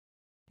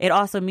 It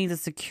also means a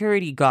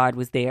security guard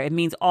was there. It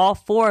means all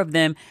 4 of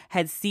them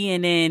had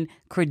CNN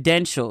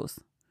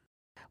credentials.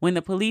 When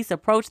the police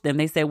approached them,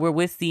 they said, we're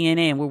with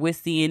CNN. We're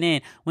with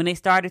CNN. When they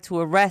started to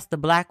arrest the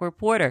black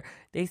reporter,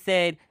 they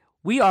said,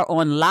 we are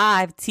on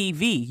live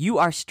TV. You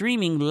are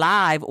streaming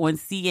live on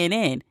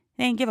CNN.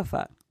 They didn't give a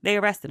fuck. They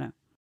arrested him.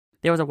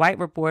 There was a white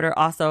reporter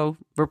also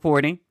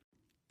reporting.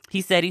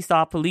 He said he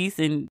saw police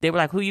and they were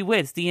like, who you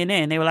with?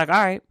 CNN. They were like,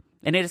 all right.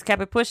 And they just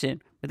kept it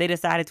pushing. But they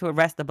decided to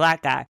arrest the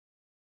black guy.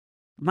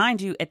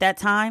 Mind you, at that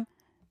time,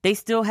 they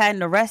still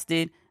hadn't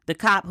arrested the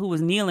cop who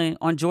was kneeling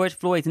on George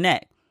Floyd's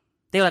neck.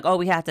 They were like, oh,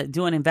 we have to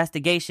do an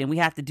investigation. We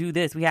have to do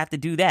this. We have to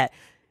do that.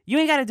 You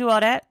ain't got to do all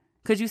that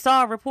because you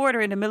saw a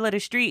reporter in the middle of the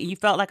street and you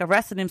felt like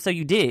arresting him, so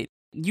you did.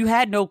 You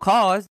had no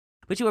cause,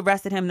 but you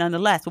arrested him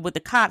nonetheless. But with the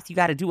cops, you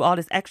got to do all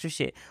this extra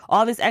shit.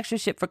 All this extra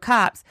shit for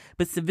cops,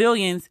 but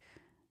civilians,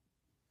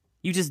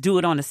 you just do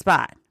it on the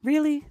spot.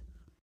 Really?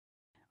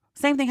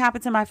 Same thing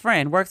happened to my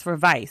friend, works for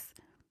Vice.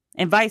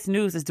 And Vice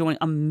News is doing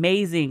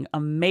amazing,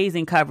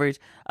 amazing coverage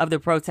of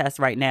the protests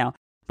right now.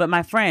 But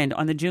my friend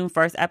on the June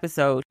 1st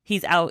episode,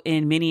 he's out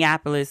in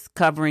Minneapolis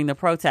covering the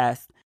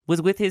protest,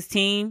 was with his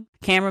team,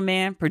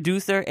 cameraman,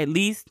 producer, at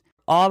least,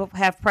 all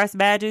have press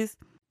badges,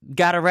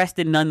 got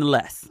arrested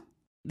nonetheless.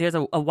 There's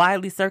a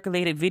widely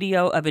circulated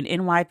video of an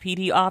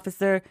NYPD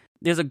officer.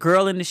 There's a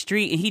girl in the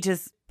street and he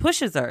just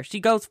pushes her. She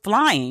goes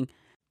flying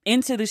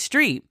into the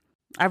street.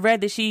 I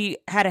read that she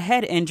had a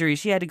head injury.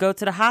 She had to go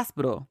to the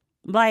hospital.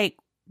 Like,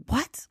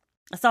 what?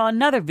 I saw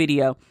another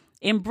video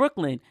in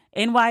Brooklyn,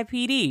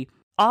 NYPD.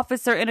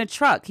 Officer in a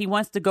truck. He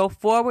wants to go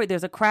forward.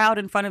 There's a crowd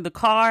in front of the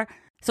car.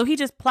 So he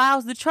just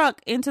plows the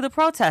truck into the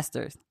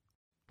protesters,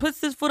 puts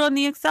his foot on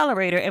the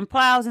accelerator and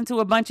plows into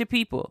a bunch of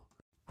people.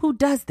 Who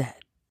does that?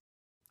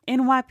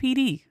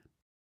 NYPD.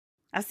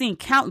 I've seen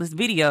countless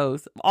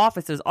videos of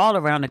officers all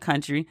around the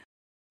country.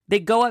 They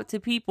go up to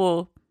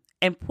people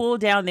and pull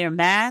down their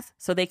masks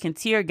so they can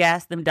tear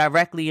gas them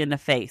directly in the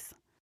face.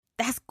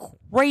 That's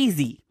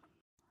crazy.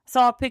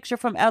 Saw a picture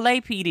from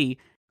LAPD.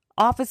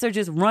 Officer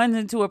just runs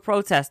into a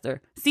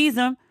protester, sees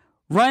him,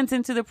 runs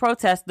into the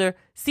protester,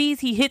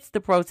 sees he hits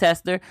the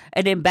protester,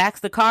 and then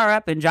backs the car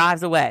up and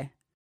drives away.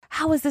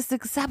 How is this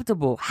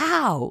acceptable?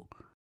 How?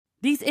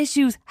 These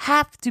issues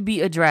have to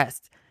be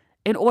addressed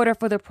in order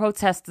for the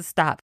protest to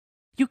stop.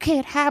 You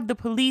can't have the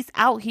police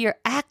out here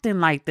acting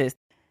like this.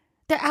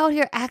 They're out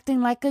here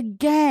acting like a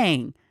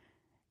gang.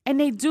 And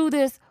they do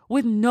this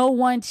with no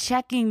one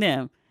checking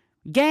them.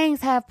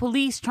 Gangs have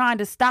police trying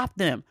to stop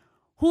them.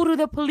 Who do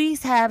the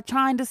police have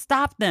trying to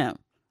stop them?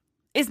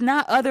 It's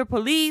not other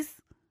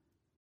police.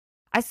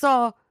 I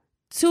saw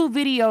 2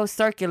 videos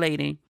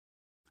circulating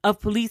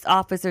of police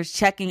officers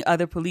checking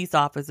other police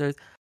officers.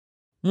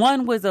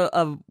 One was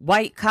a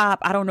white cop.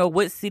 I don't know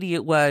what city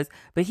it was,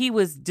 but he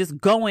was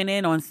just going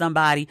in on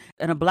somebody,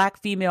 and a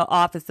black female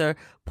officer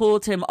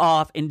pulled him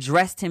off and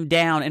dressed him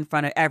down in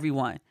front of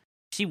everyone.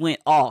 She went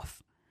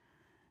off.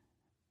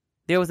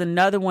 There was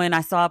another one.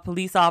 I saw a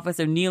police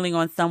officer kneeling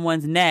on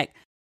someone's neck.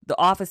 The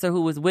officer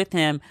who was with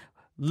him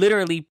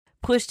literally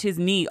pushed his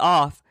knee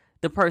off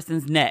the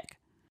person's neck.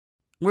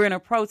 We're in a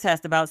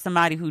protest about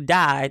somebody who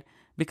died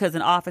because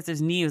an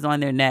officer's knee was on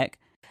their neck.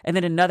 And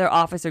then another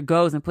officer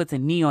goes and puts a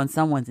knee on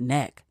someone's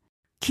neck.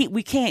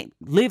 we can't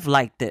live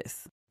like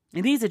this.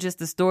 And these are just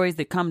the stories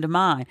that come to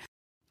mind.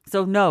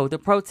 So no, the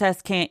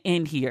protest can't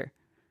end here.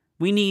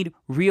 We need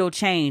real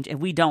change, and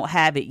we don't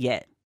have it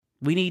yet.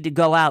 We need to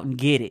go out and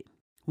get it.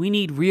 We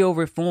need real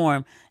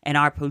reform in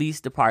our police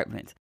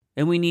departments.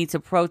 And we need to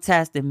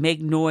protest and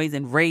make noise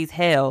and raise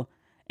hell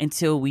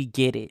until we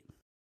get it.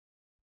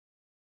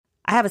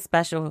 I have a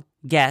special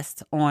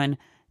guest on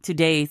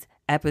today's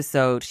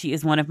episode. She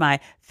is one of my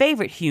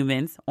favorite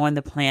humans on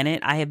the planet.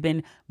 I have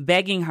been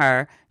begging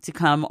her to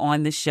come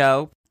on the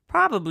show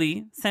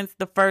probably since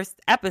the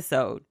first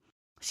episode.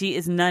 She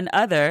is none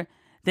other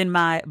than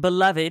my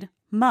beloved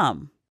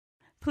mom.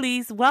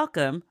 Please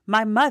welcome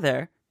my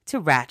mother to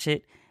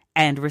Ratchet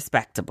and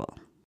Respectable.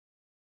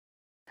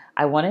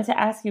 I wanted to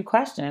ask you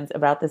questions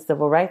about the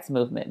civil rights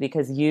movement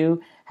because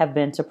you have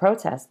been to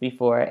protests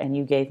before and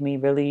you gave me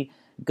really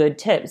good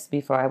tips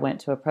before I went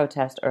to a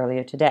protest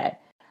earlier today.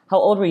 How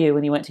old were you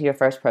when you went to your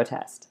first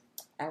protest?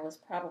 I was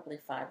probably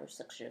 5 or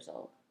 6 years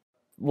old.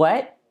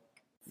 What?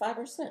 5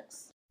 or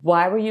 6.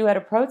 Why were you at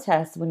a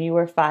protest when you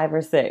were 5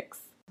 or 6?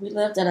 We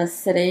lived in a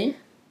city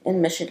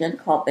in Michigan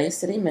called Bay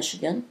City,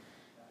 Michigan,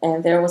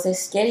 and there was a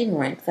skating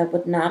rink that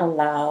would not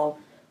allow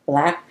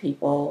black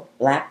people,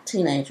 black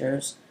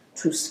teenagers,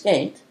 to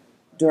skate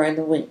during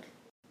the week.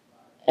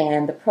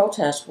 And the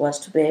protest was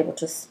to be able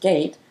to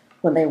skate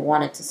when they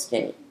wanted to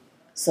skate.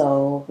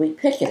 So we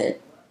picketed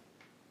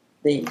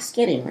the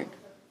skating rink.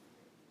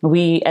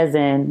 We as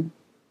in?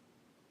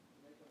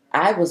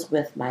 I was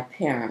with my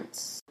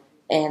parents,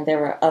 and there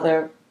were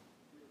other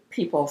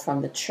people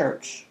from the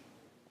church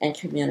and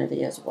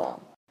community as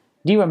well.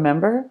 Do you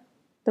remember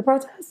the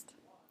protest?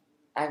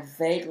 I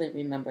vaguely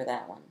remember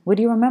that one. What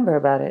do you remember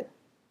about it?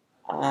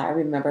 I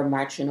remember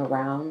marching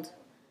around,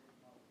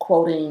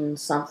 quoting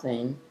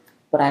something,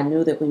 but I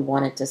knew that we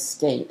wanted to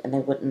skate, and they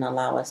wouldn't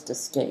allow us to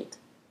skate.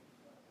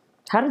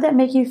 How did that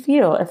make you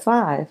feel at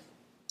 5?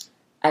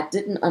 I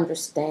didn't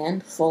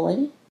understand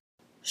fully.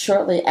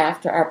 Shortly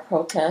after our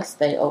protest,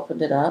 they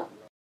opened it up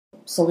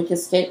so we could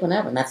skate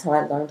whenever, and that's how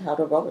I learned how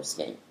to roller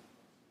skate.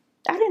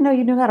 I didn't know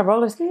you knew how to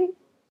roller skate.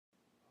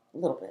 A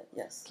little bit,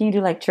 yes. Can you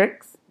do like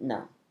tricks?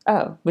 No.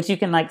 Oh, but you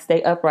can like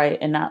stay upright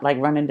and not like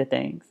run into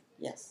things.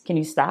 Yes. Can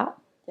you stop?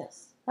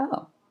 Yes.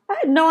 Oh, I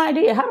had no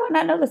idea. How do I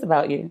not know this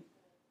about you?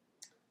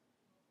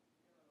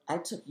 I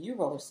took you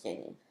roller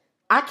skating.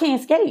 I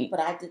can't skate. But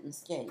I didn't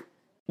skate.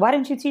 Why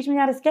didn't you teach me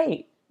how to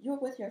skate? You were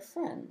with your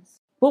friends.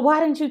 But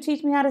why didn't you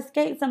teach me how to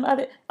skate some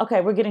other...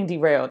 Okay, we're getting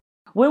derailed.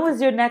 When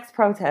was your next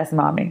protest,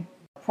 Mommy?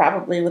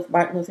 Probably with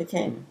Martin Luther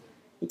King.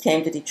 He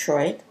came to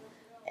Detroit,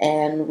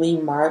 and we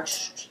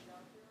marched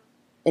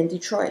in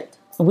Detroit.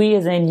 We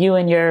as in you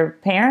and your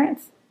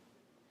parents?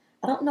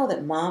 I don't know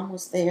that Mom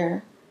was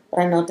there,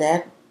 but I know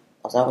Dad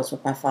was always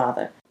with my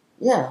father.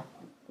 Yeah,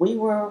 we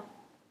were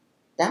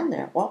down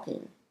there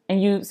walking.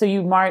 And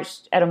you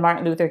marched at a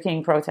Martin Luther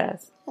King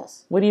protest?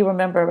 Yes. What do you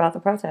remember about the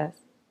protest?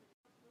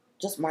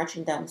 Just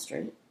marching down the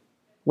street.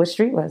 What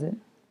street was it?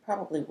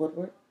 Probably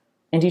Woodward.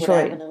 In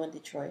Detroit? Woodward Avenue in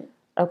Detroit.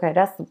 Okay,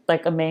 that's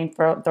like a main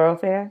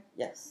thoroughfare?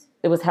 Yes.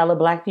 It was hella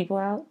black people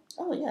out?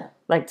 Oh, yeah.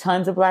 Like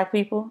tons of black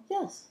people?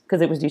 Yes.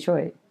 Because it was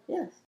Detroit?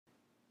 Yes.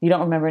 You don't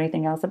remember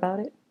anything else about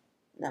it?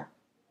 No.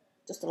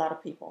 Just a lot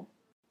of people.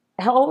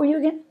 How old were you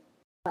again?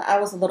 I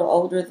was a little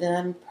older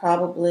then,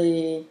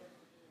 probably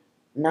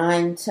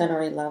 9, 10,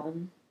 or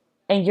 11.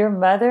 And your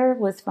mother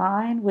was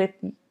fine with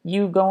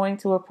you going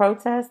to a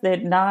protest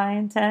at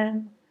 9,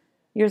 10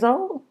 years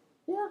old?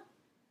 Yeah.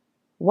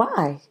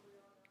 Why?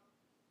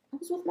 I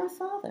was with my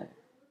father.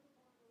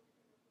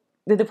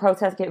 Did the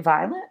protest get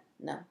violent?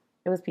 No.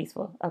 It was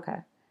peaceful. Okay.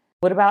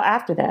 What about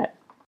after that?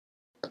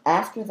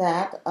 After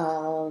that,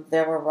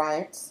 there were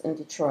riots in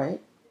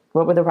Detroit.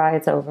 What were the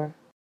riots over?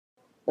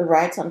 The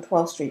riots on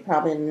 12th Street,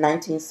 probably in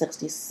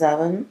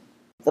 1967.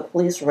 The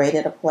police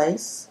raided a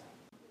place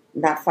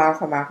not far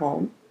from our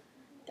home,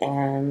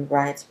 and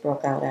riots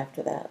broke out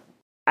after that.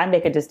 I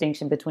make a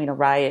distinction between a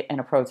riot and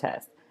a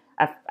protest.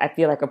 I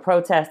feel like a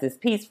protest is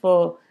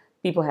peaceful.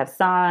 People have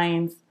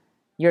signs.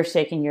 You're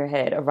shaking your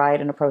head. A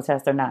riot and a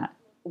protest are not.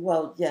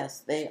 Well, yes,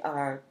 they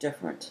are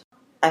different.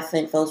 I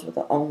think those were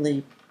the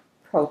only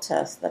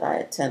protests that I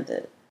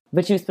attended.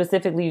 But you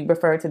specifically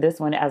referred to this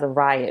one as a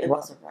riot. It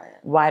was a riot.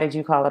 Why did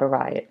you call it a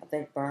riot?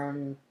 They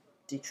burned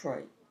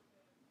Detroit.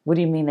 What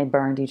do you mean they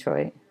burned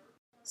Detroit?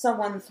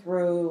 Someone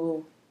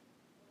threw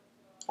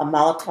a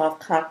Molotov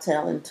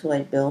cocktail into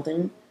a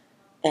building,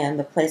 and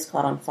the place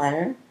caught on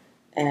fire,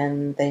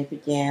 and they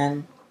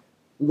began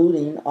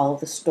looting all of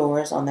the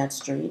stores on that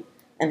street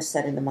and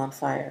setting them on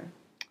fire.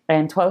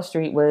 And 12th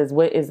Street was,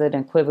 what is an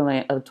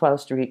equivalent of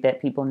 12th Street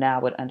that people now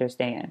would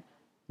understand?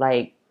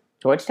 Like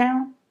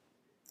Georgetown?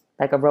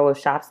 Like a row of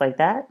shops like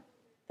that?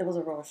 It was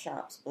a row of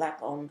shops,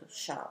 black-owned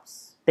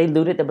shops. They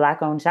looted the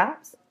black-owned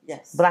shops?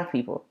 Yes. Black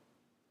people?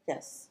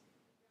 Yes.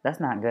 That's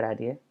not a good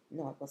idea.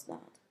 No, it was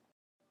not.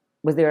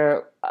 Was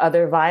there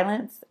other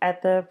violence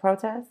at the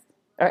protest?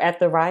 Or at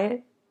the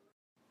riot?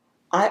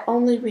 I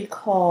only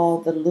recall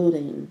the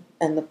looting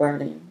and the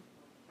burning.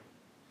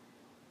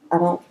 I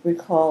don't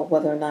recall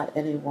whether or not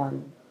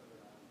anyone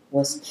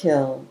was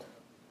killed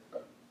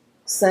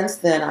Since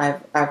then,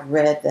 I've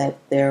read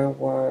that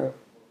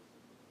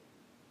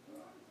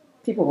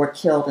people were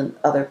killed in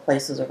other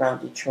places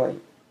around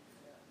Detroit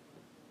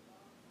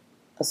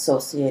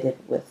associated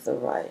with the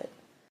riot.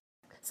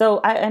 So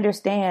I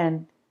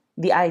understand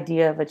the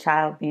idea of a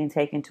child being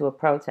taken to a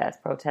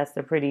protest. Protests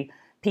are pretty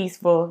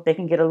peaceful. They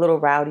can get a little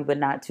rowdy, but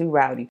not too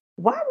rowdy.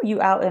 Why were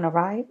you out in a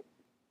riot?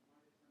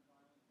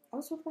 I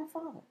was with my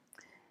father.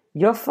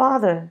 Your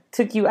father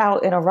took you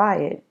out in a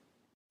riot.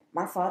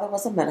 My father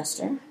was a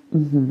minister,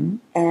 Mm-hmm.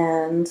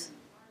 and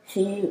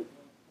he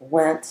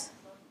went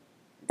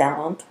down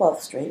on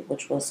 12th Street,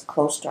 which was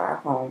close to our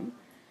home.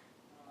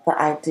 The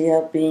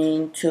idea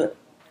being to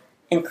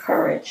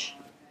encourage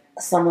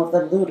some of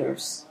the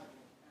looters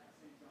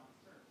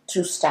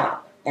to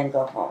stop and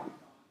go home.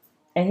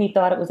 And he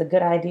thought it was a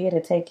good idea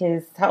to take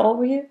his... How old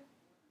were you?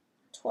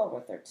 12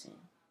 or 13.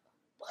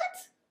 What?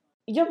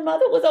 Your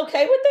mother was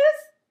okay with this?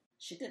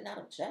 She did not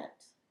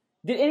object.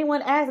 Did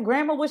anyone ask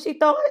Grandma what she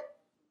thought?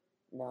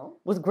 No.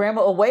 Was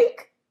Grandma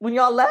awake when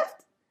y'all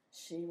left?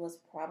 She was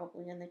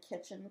probably in the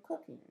kitchen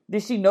cooking.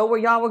 Did she know where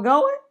y'all were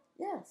going?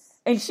 Yes.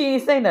 And she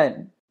didn't say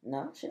nothing?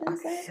 No, she didn't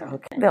say anything.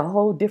 Okay. The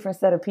whole different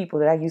set of people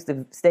that I used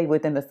to stay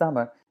with in the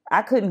summer.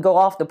 I couldn't go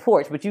off the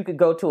porch, but you could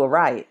go to a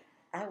riot.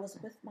 I was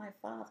with my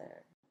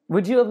father.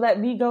 Would you have let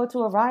me go to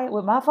a riot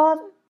with my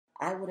father?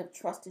 I would have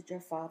trusted your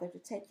father to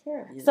take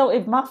care of you. So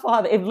if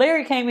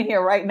Larry came in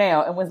here right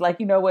now and was like,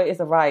 you know what,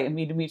 it's a riot and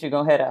me and Demetri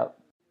gonna head out.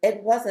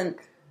 It wasn't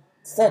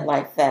said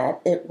like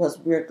that. It was,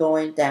 we're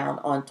going down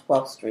on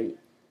 12th Street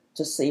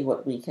to see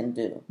what we can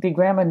do. Did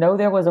Grandma know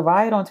there was a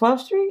riot on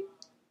 12th Street?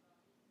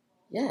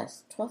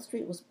 Yes, 12th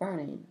Street was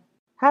burning.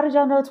 How did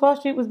y'all know 12th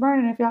Street was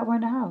burning if y'all were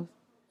in the house?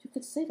 You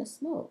could see the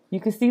smoke. You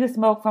could see the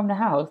smoke from the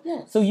house.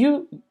 Yes. So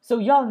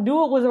y'all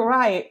knew it was a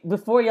riot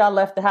before y'all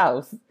left the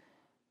house.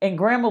 And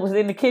Grandma was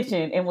in the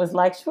kitchen and was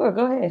like, sure,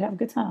 go ahead, have a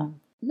good time.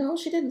 No,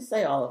 she didn't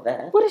say all of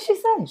that. What did she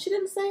say? She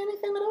didn't say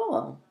anything at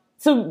all.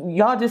 So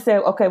y'all just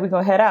said, okay, we're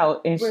going to head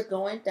out. And We're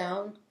going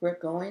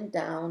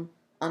down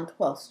on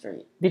 12th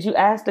Street. Did you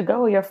ask to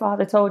go or your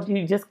father told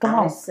you just come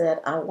on? I said,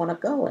 I want to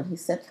go. And he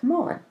said, come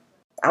on.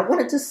 I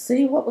wanted to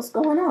see what was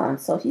going on.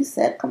 So he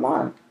said, come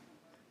on.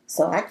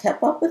 So I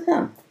kept up with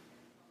him.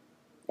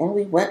 And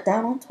we went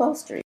down on 12th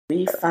Street.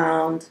 We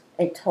found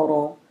a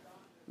total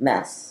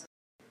mess.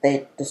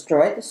 They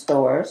destroyed the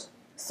stores.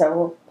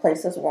 Several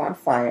places were on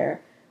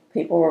fire.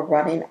 People were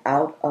running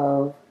out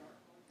of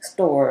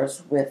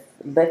stores with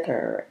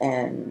liquor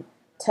and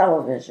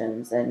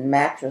televisions and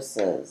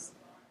mattresses.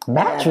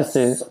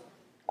 Mattresses?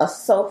 A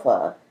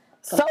sofa.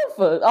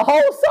 Sofa? A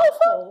whole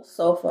sofa?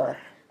 Sofa.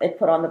 They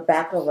put on the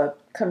back of a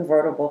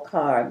convertible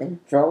car and then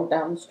drove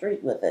down the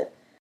street with it.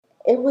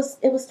 It was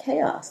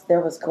chaos. There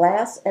was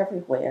glass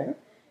everywhere,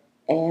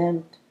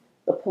 and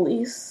the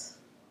police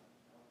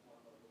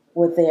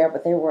were there,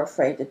 but they were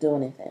afraid to do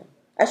anything.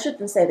 I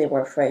shouldn't say they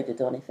were afraid to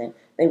do anything.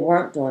 They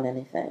weren't doing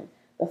anything.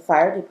 The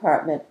fire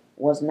department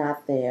was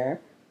not there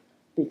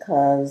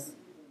because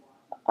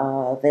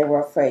they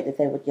were afraid that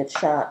they would get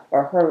shot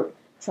or hurt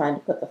trying to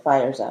put the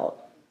fires out.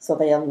 So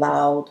they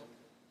allowed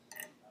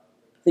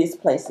these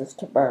places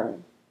to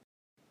burn.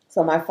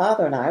 So my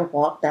father and I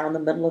walked down the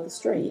middle of the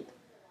street,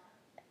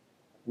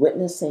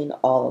 witnessing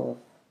all of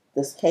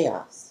this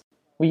chaos.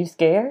 Were you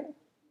scared?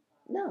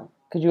 No.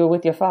 Because you were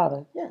with your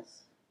father?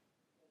 Yes.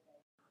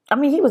 I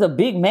mean, he was a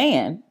big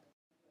man.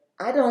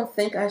 I don't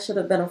think I should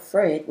have been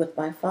afraid with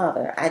my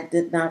father. I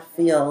did not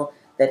feel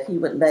that he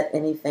would let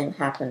anything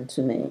happen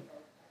to me.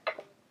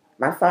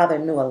 My father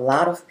knew a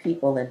lot of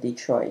people in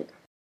Detroit.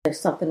 If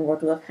something were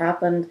to have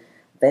happened,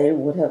 they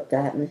would have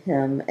gotten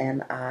him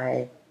and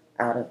I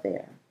out of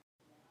there.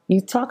 You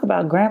talk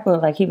about Grandpa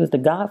like he was the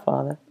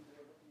godfather.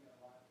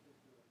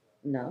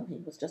 No, he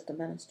was just a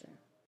minister.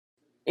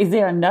 Is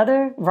there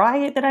another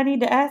riot that I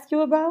need to ask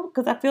you about?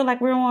 Because I feel like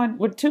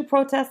we're two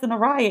protests and a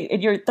riot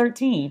and you're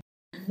 13.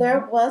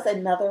 There was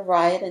another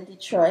riot in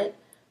Detroit,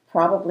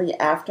 probably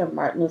after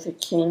Martin Luther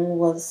King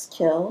was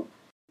killed.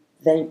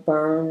 They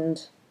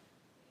burned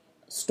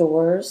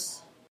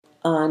stores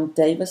on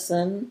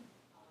Davison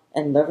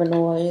and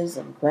Livernois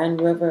and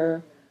Grand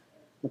River,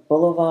 the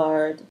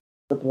Boulevard.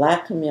 The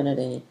black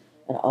community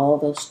and all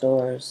those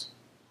stores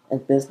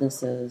and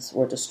businesses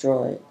were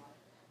destroyed.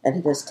 And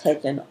it has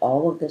taken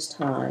all of this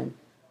time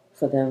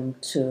for them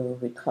to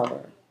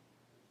recover.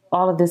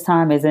 All of this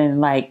time is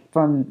in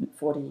from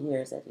 40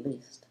 years at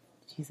least.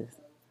 Jesus.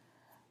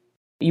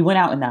 You went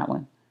out in that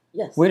one?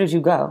 Yes. Where did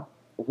you go?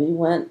 We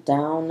went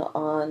down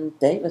on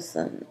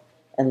Davison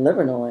and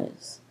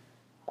Livernois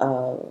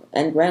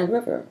and Grand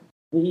River.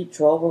 We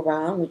drove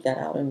around, we got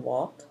out and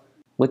walked.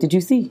 What did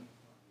you see?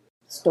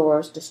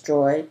 Stores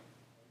destroyed,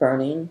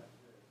 burning,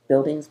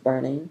 buildings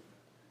burning,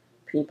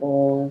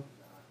 people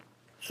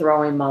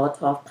throwing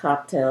Molotov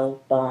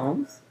cocktail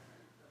bombs,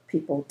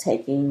 people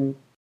taking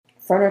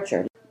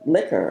furniture,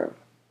 liquor,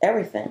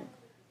 everything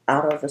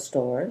out of the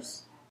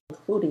stores,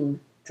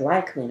 including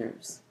dry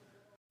cleaners.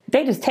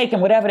 They just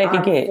taking whatever they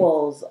could get.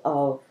 Armfuls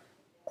of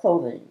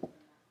clothing,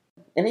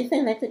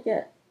 anything they could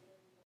get.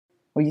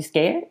 Were you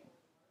scared?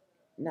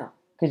 No.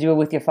 Because you were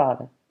with your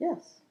father.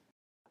 Yes.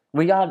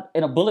 Were y'all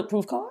in a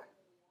bulletproof car?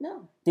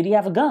 No. Did he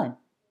have a gun?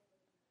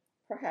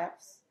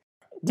 Perhaps.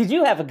 Did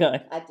you have a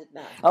gun? I did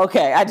not.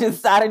 Okay, I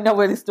didn't know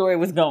where the story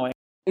was going.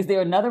 Is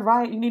there another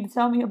riot you need to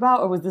tell me about,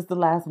 or was this the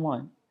last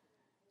one?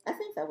 I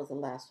think that was the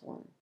last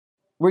one.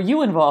 Were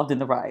you involved in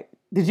the riot?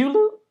 Did you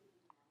loot?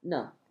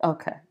 No.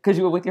 Okay, because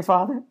you were with your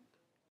father?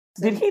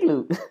 Did he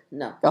loot?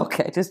 No.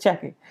 Okay, just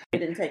checking. He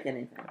didn't take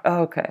anything.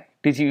 Okay.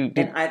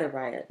 In either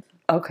riot.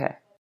 Okay.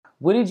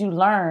 What did you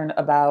learn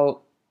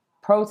about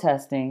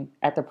protesting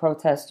at the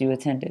protest you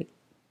attended?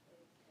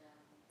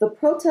 The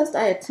protests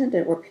I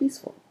attended were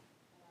peaceful.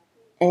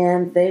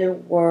 And they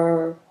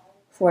were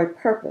for a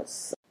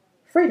purpose.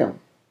 Freedom.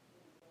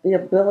 The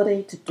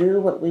ability to do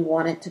what we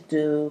wanted to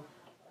do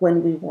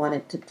when we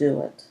wanted to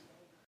do it.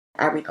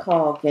 I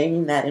recall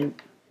gaining that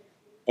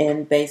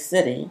in Bay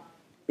City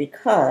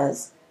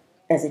because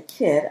as a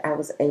kid I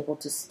was able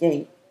to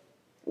skate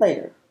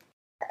later.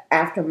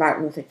 After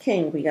Martin Luther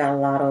King, we got a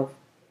lot of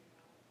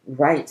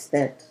rights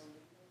that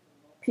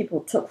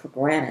people took for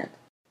granted.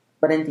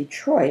 But in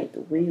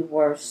Detroit, we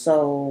were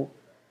so,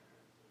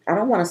 I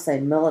don't want to say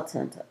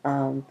militant,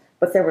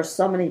 but there were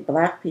so many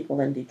black people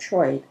in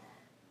Detroit,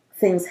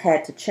 things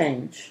had to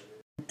change.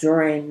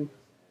 During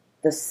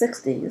the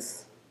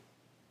 60s,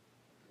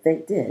 they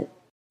did.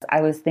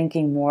 I was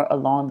thinking more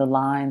along the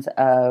lines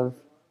of,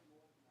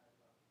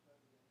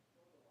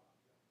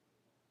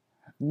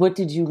 what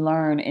did you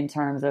learn in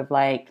terms of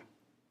like,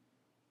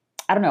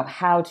 I don't know,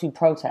 how to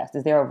protest?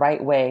 Is there a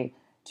right way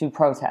to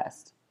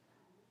protest?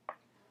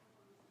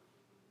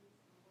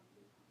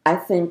 I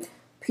think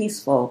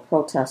peaceful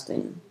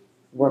protesting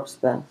works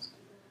best.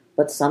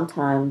 But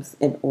sometimes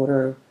in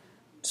order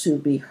to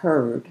be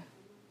heard,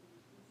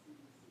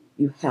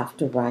 you have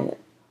to riot.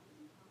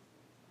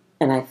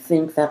 And I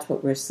think that's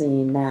what we're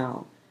seeing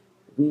now.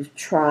 We've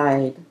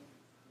tried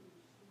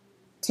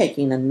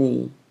taking a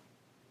knee,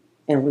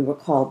 and we were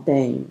called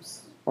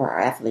names, or our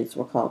athletes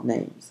were called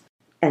names,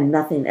 and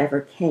nothing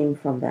ever came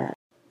from that.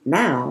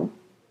 Now,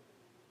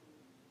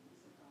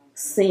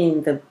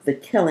 seeing the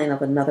killing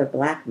of another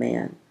black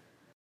man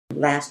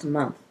last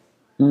month,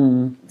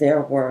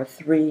 there were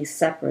 3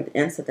 separate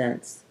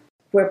incidents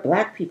where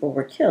black people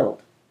were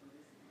killed,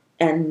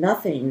 and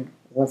nothing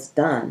was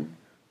done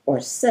or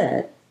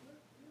said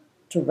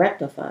to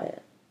rectify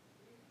it.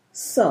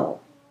 So,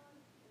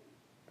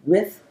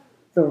 with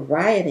the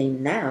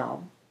rioting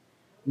now,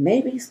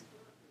 maybe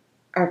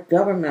our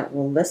government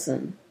will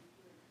listen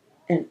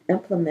and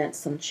implement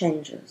some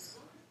changes.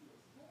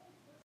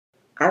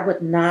 I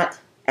would not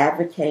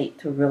advocate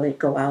to really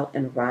go out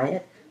and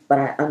riot, but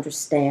I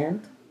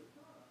understand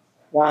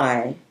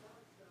why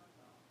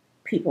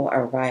people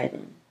are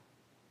rioting.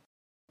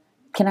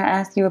 Can I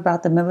ask you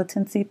about the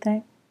militancy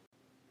thing?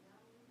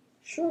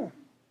 Sure.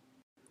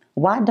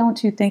 Why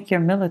don't you think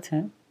you're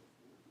militant?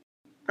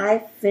 I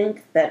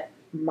think that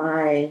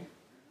my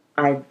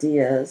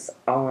ideas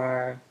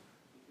are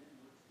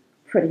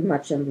pretty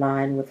much in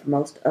line with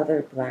most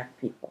other black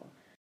people.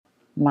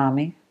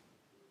 Mommy?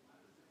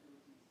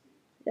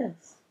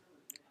 Yes.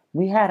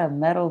 We had a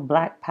metal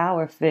black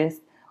power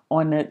fist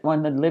on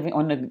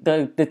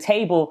the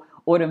table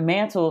or the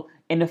mantle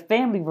in the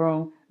family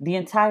room the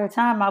entire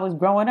time I was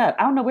growing up.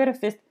 I don't know where the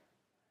fist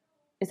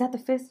is. That the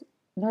fist?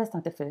 No, that's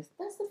not the fist.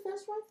 That's the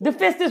fist right there. The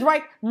fist is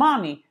right,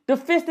 Mommy. The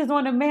fist is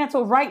on the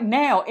mantle right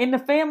now in the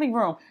family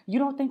room. You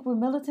don't think we're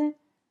militant?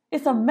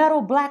 It's a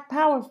metal black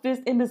power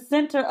fist in the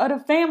center of the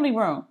family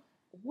room.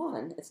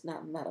 One, it's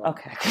not metal.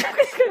 Okay.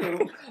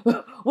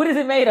 What is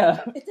it made of?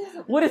 It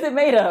doesn't. What is it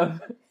made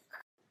of?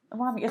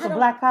 Mommy, it's a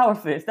black power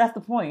fist. That's the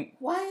point.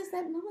 Why is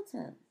that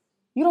militant?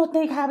 You don't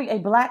think having a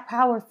black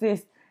power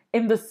fist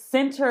in the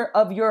center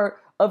of your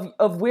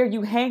of where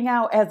you hang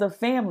out as a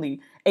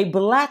family, a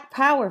black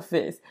power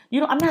fist.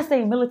 I'm not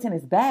saying militant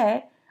is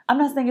bad. I'm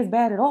not saying it's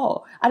bad at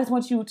all. I just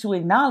want you to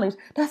acknowledge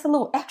that's a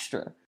little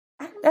extra.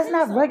 That's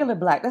not regular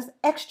black. That's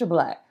extra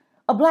black.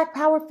 A black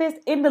power fist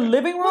in the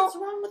living room? What's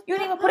wrong with you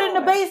didn't even power? put it in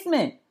the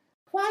basement.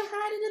 Why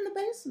hide it in the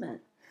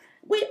basement?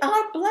 We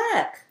are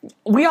black.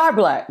 We are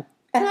black.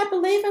 And I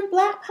believe in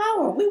black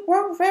power. We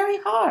work very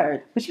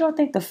hard. But you don't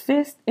think the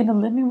fist in the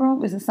living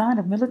room is a sign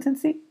of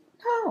militancy?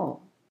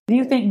 No. Do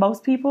you think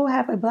most people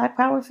have a black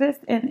power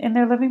fist in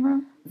their living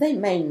room? They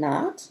may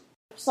not.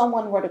 If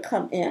someone were to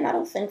come in, I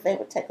don't think they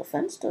would take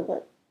offense to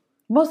it.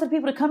 Most of the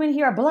people that come in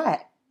here are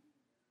black.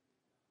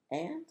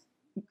 And?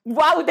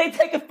 Why would they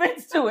take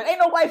offense to it? Ain't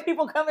no white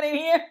people coming in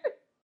here.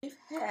 We've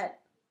had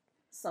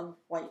some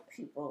white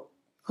people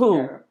Who?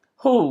 here.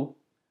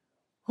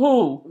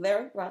 Who?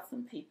 Larry brought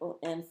some people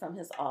in from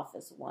his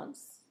office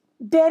once.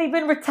 Daddy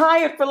been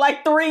retired for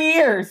like 3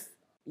 years.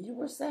 You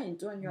were saying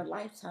during your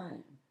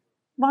lifetime.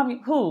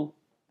 Mommy, who?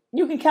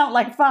 You can count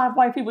like 5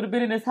 white people that have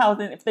been in this house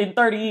in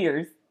 30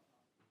 years.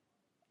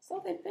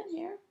 So they've been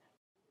here.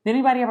 Did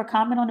anybody ever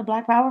comment on the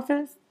Black Power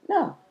Fist?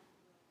 No.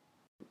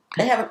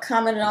 They haven't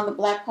commented on the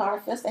Black Power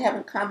Fist. They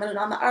haven't commented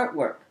on the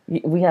artwork.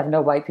 We have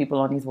no white people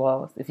on these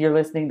walls. If you're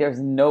listening, there's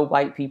no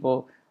white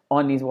people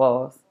on these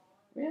walls.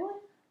 Really?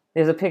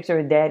 There's a picture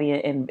of Daddy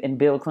and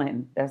Bill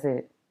Clinton. That's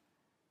it.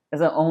 as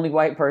the only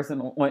white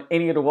person on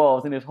any of the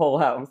walls in this whole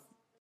house.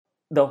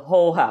 The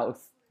whole house.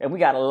 And we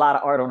got a lot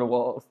of art on the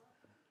walls.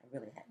 I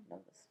really hadn't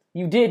noticed.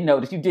 You did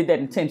notice. You did that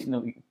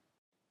intentionally.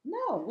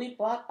 No, we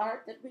bought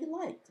art that we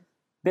liked.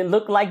 That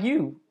looked like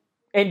you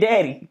and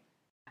Daddy.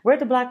 Where'd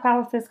the Black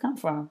Power fist come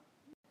from?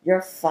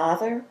 Your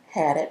father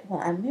had it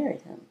when I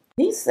married him.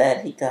 He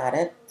said he got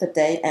it the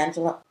day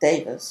Angela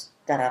Davis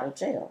got out of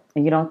jail.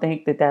 And you don't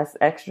think that that's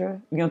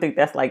extra? You don't think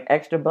that's like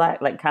extra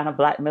black, like kind of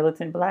black,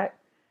 militant black?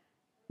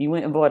 You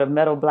went and bought a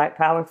metal Black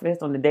Power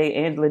fist on the day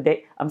Angela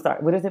Davis... I'm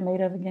sorry, what is it made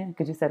of again?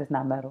 Because you said it's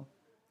not metal.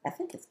 I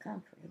think it's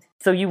concrete.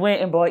 So you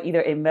went and bought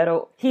either a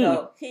metal...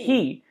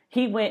 He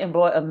went and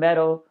bought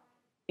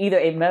either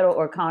a metal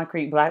or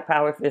concrete Black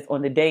Power fist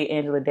on the day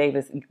Angela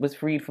Davis was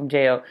freed from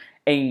jail.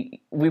 And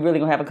we really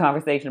going to have a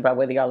conversation about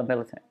whether y'all are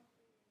militant.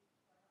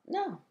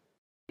 No.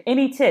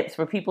 Any tips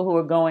for people who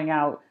are going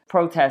out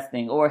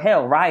protesting or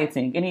hell,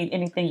 rioting?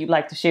 Anything you'd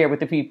like to share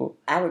with the people?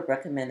 I would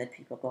recommend that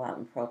people go out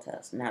and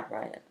protest, not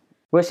riot.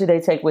 What should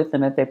they take with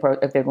them if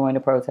they're going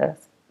to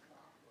protest?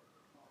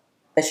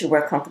 They should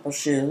wear comfortable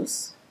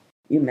shoes.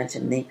 You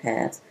mentioned knee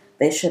pads.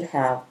 They should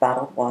have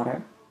bottled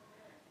water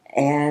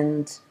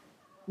and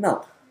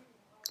milk.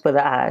 For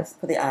the eyes.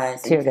 For the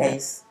eyes, tear in gas.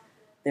 Case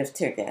there's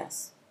tear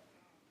gas.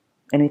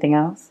 Anything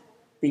else?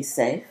 Be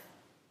safe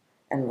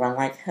and run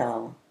like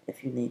hell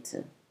if you need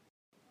to.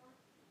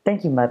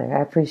 Thank you, Mother.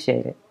 I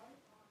appreciate it.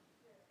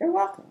 You're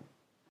welcome.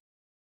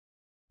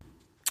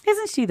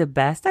 Isn't she the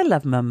best? I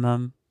love my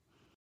mom.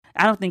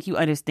 I don't think you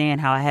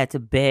understand how I had to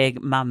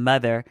beg my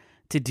mother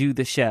to do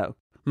the show.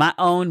 My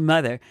own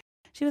mother.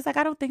 She was like,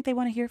 I don't think they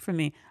want to hear from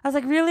me. I was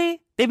like, really?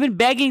 They've been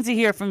begging to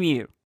hear from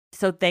you.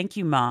 So thank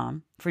you,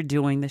 Mom, for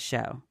doing the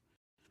show.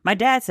 My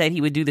dad said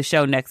he would do the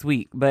show next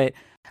week, but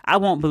I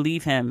won't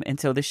believe him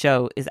until the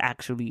show is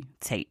actually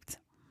taped.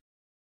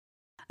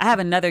 I have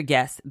another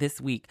guest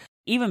this week.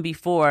 Even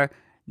before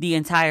the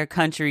entire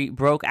country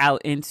broke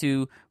out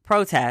into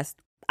protest,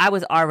 I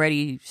was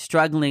already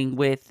struggling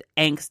with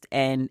angst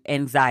and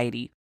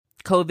anxiety.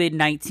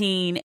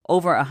 COVID-19,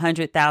 over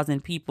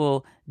 100,000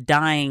 people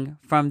dying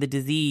from the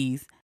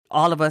disease.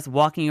 All of us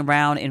walking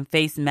around in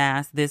face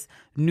masks, this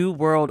new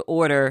world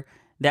order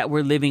that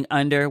we're living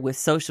under with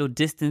social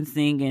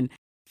distancing and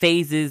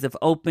phases of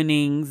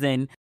openings.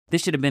 And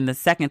this should have been the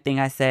second thing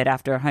I said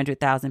after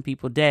 100,000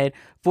 people dead.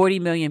 40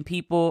 million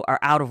people are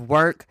out of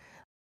work.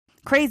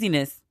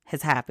 Craziness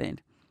has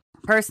happened.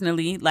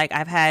 Personally, like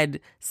I've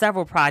had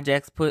several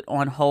projects put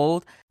on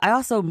hold. I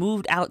also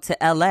moved out to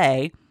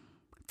LA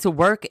to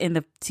work in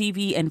the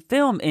TV and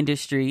film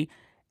industry,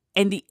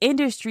 and the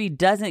industry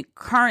doesn't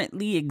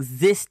currently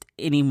exist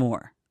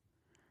anymore.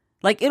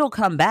 Like it'll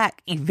come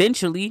back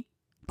eventually,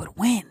 but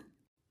when?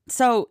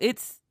 So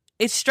it's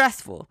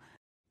stressful.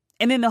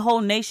 And then the whole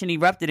nation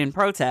erupted in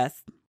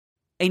protest.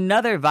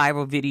 Another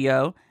viral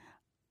video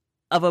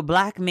of a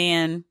black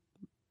man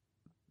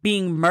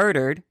being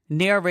murdered,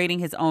 narrating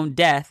his own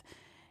death,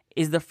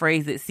 is the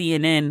phrase that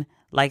CNN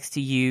likes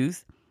to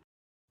use.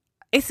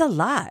 It's a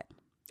lot.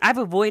 I've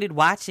avoided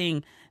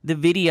watching the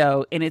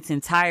video in its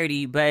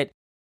entirety, but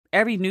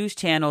every news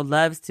channel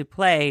loves to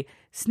play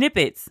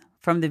snippets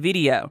from the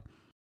video,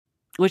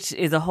 which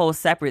is a whole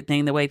separate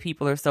thing, the way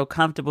people are so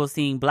comfortable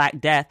seeing Black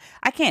death.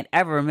 I can't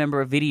ever remember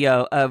a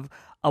video of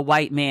a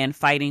white man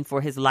fighting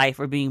for his life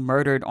or being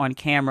murdered on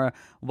camera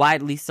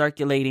widely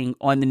circulating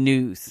on the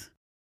news.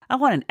 I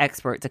want an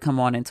expert to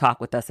come on and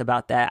talk with us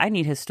about that. I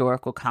need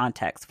historical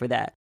context for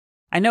that.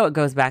 I know it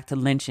goes back to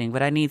lynching,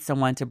 but I need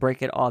someone to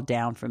break it all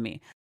down for me.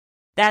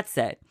 That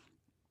said,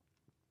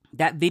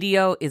 that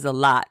video is a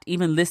lot,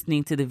 even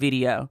listening to the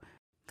video,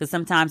 because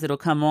sometimes it'll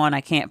come on,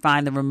 I can't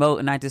find the remote,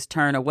 and I just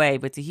turn away.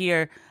 But to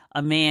hear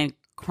a man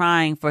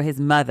crying for his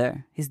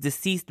mother, his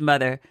deceased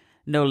mother,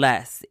 no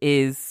less,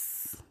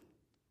 is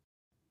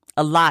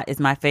a lot,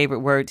 is my favorite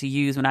word to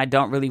use when I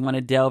don't really want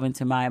to delve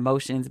into my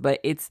emotions, but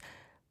it's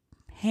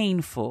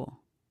painful.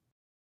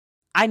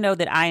 I know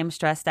that I am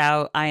stressed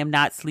out. I am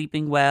not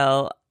sleeping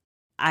well.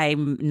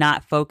 I'm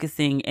not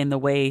focusing in the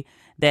way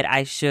that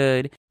I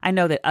should. I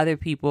know that other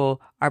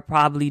people are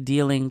probably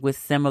dealing with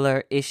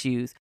similar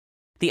issues.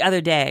 The other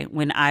day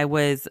when I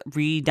was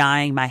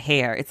re-dyeing my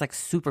hair, it's like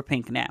super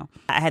pink now.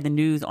 I had the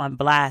news on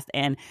blast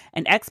and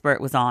an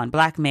expert was on,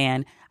 Black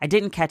man. I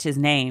didn't catch his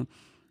name,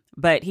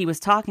 but he was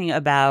talking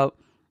about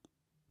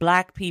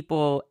Black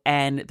people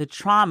and the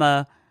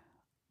trauma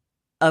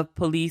of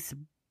police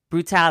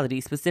brutality,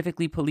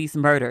 specifically police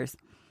murders.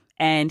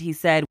 And he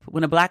said,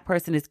 when a Black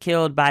person is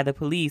killed by the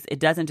police, it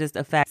doesn't just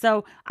affect.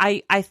 So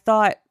I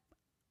thought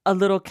a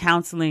little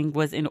counseling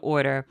was in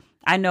order.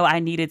 I know I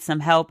needed some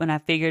help, and I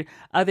figured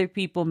other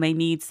people may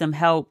need some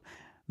help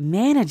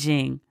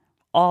managing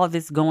all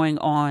this going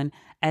on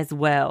as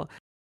well.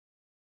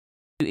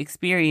 To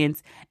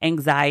experience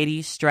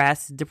anxiety,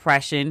 stress,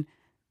 depression,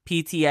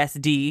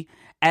 PTSD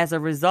as a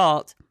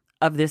result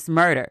of this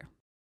murder.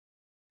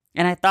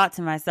 And I thought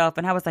to myself,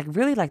 and I was like,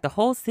 really, like the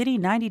whole city,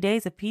 90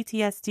 days of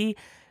PTSD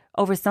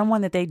over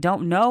someone that they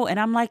don't know? And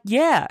I'm like,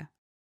 yeah.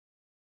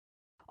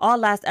 All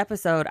last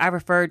episode, I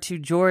referred to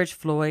George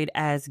Floyd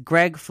as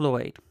Greg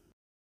Floyd.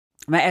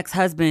 My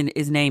ex-husband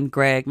is named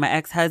Greg. My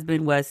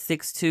ex-husband was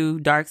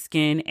 6'2",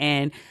 dark-skinned,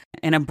 and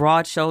a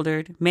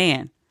broad-shouldered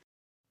man.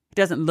 He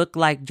doesn't look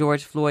like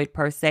George Floyd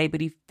per se,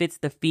 but he fits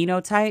the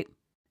phenotype.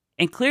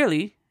 And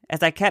clearly,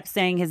 as I kept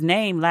saying his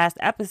name last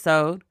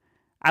episode,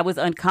 I was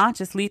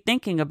unconsciously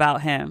thinking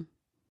about him.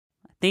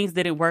 Things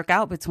didn't work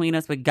out between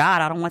us, but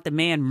God, I don't want the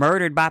man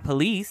murdered by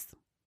police.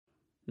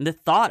 And the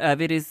thought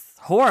of it is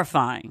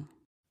horrifying.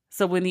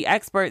 So when the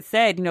expert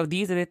said,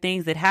 these are the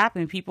things that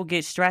happen, people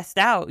get stressed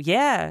out.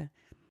 Yeah.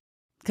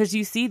 Because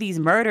you see these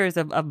murders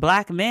of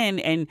black men.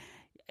 And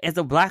as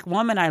a black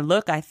woman,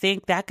 I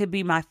think that could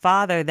be my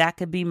father. That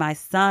could be my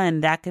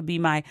son. That could be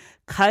my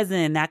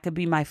cousin. That could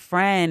be my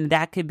friend.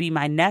 That could be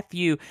my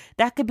nephew.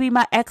 That could be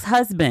my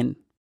ex-husband.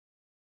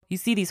 You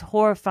see these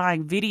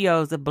horrifying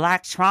videos of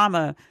black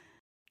trauma.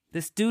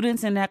 The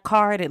students in that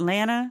car at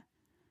Atlanta.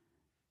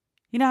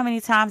 You know how many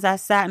times I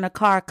sat in a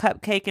car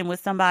cupcaking with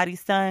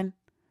somebody's son?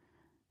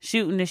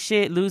 Shooting the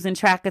shit, losing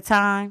track of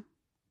time.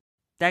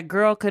 That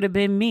girl could have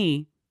been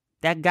me.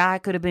 That guy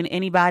could have been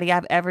anybody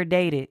I've ever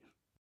dated.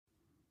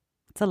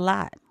 It's a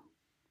lot.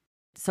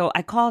 So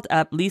I called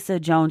up Lisa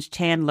Jones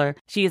Chandler.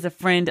 She is a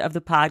friend of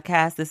the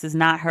podcast. This is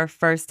not her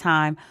first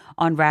time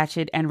on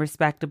Ratchet and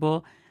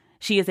Respectable.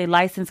 She is a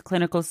licensed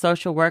clinical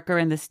social worker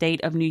in the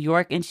state of New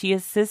York, and she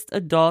assists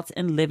adults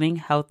in living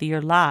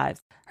healthier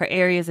lives. Her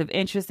areas of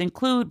interest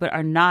include, but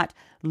are not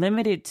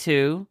limited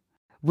to,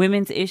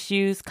 women's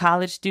issues,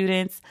 college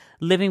students,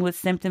 living with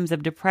symptoms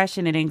of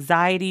depression and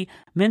anxiety,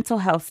 mental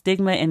health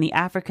stigma in the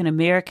African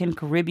American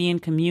Caribbean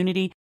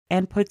community,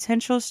 and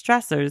potential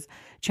stressors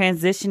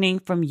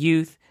transitioning from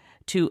youth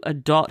to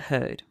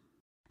adulthood.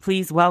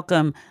 Please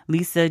welcome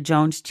Lisa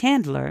Jones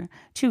Chandler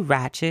to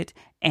Ratchet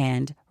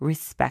and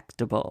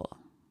Respectable.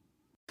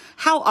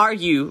 How are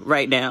you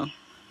right now?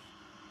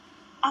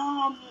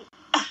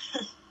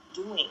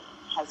 Doing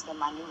has been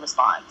my new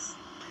response.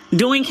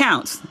 Doing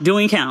counts.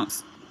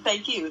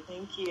 Thank you.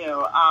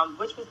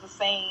 Which was the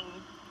same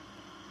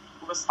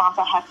response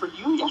I had for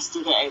you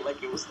yesterday.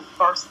 Like, it was the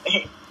first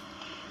thing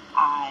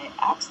I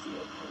asked you,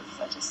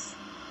 because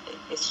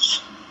it's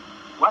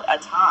what a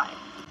time.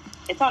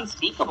 It's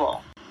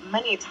unspeakable.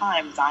 Many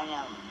times I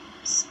am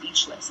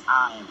speechless.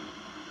 I'm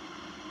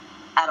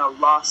at a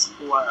loss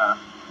for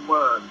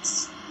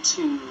words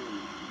to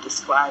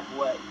describe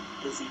what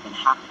is even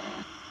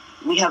happening.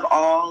 We have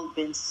all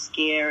been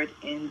scared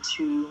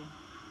into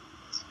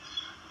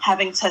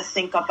having to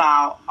think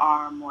about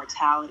our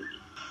mortality.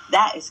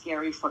 That is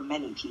scary for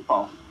many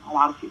people. A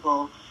lot of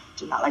people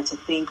do not like to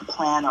think,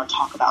 plan, or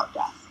talk about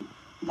death.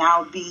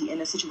 Now be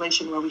in a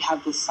situation where we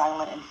have this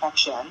silent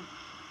infection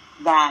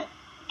that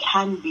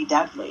can be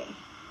deadly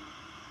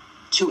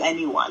to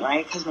anyone,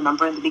 right? Because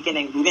remember, in the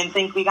beginning, we didn't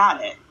think we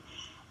got it.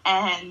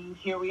 And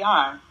here we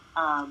are,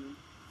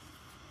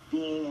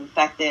 being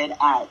infected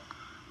at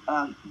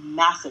a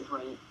massive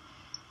rate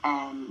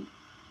and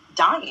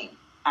dying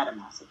at a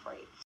massive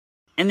rate.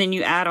 And then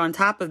you add on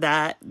top of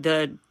that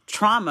the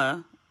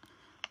trauma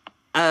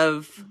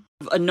of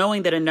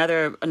knowing that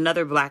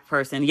another black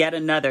person, yet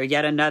another.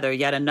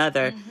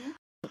 Mm-hmm.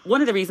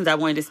 One of the reasons I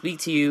wanted to speak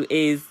to you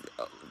is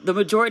the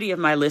majority of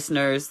my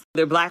listeners,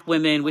 they're black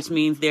women, which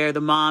means they're the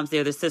moms,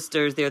 they're the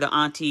sisters, they're the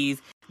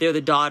aunties, they're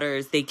the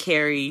daughters. They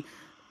carry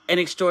an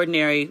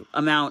extraordinary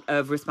amount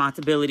of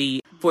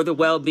responsibility for the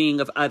well-being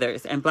of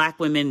others. And black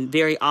women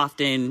very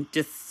often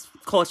just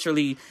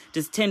culturally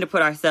just tend to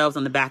put ourselves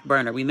on the back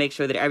burner. We make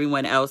sure that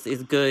everyone else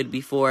is good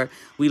before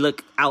we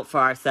look out for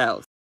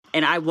ourselves.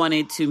 And I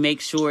wanted to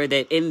make sure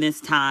that in this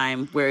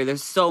time where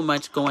there's so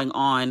much going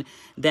on,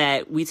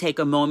 that we take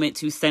a moment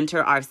to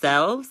center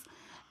ourselves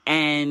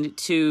and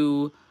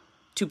to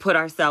put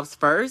ourselves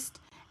first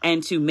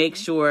and to make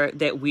sure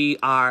that we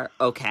are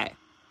okay.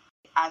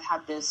 I've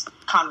had this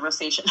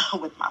conversation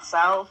with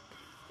myself,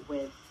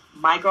 with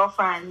my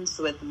girlfriends,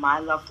 with my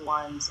loved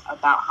ones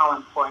about how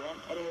important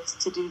it is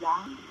to do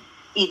that,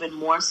 even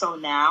more so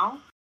now.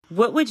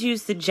 What would you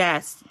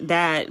suggest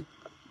that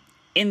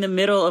in the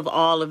middle of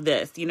all of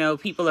this,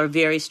 people are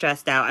very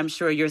stressed out. I'm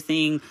sure you're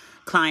seeing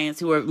clients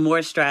who are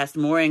more stressed,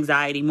 more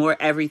anxiety, more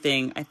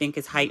everything, I think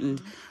is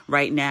heightened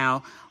right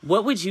now.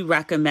 What would you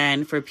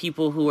recommend for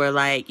people who are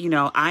like,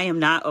 I am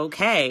not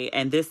okay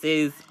and this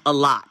is a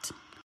lot?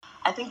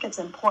 I think it's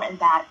important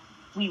that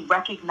we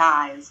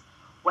recognize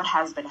what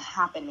has been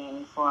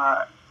happening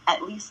for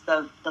at least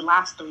the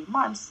last 3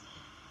 months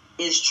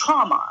is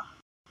trauma.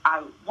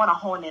 I want to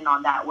hone in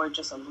on that word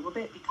just a little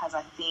bit, because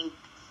I think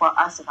for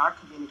us in our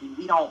community,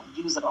 we don't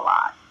use it a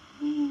lot.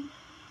 We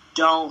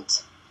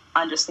don't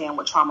understand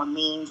what trauma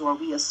means, or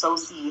we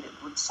associate it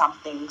with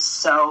something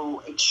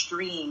so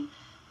extreme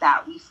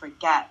that we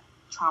forget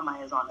trauma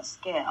is on a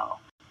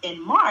scale.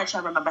 In March, I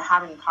remember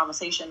having a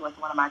conversation with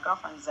one of my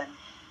girlfriends, and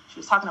she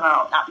was talking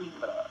about not being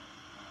able to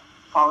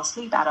fall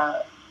asleep at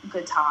a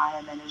good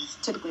time, and is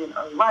typically an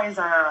early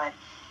riser and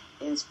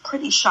is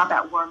pretty sharp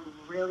at work,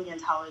 really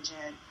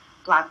intelligent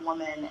black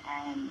woman.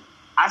 And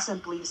I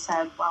simply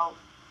said, well,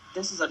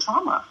 this is a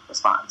trauma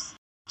response.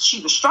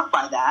 she was struck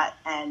by that,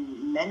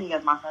 and many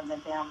of my friends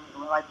and family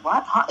were like,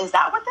 what? Huh? Is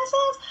that what this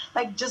is?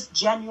 Like, just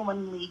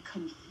genuinely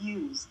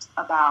confused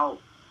about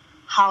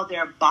how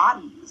their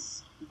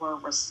bodies were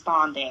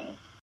responding.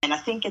 And I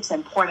think it's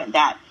important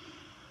that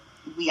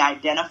we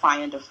identify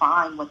and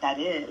define what that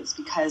is,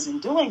 because in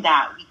doing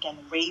that, we can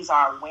raise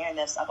our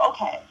awareness of,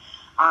 okay,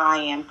 I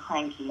am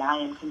cranky, I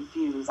am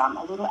confused, I'm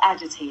a little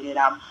agitated,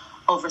 I'm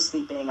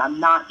oversleeping, I'm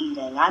not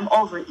eating, I'm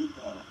overeating.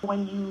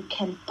 When you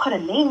can put a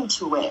name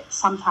to it,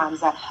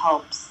 sometimes that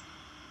helps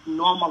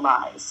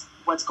normalize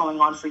what's going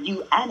on for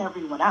you and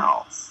everyone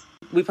else.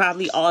 We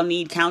probably all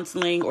need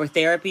counseling or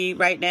therapy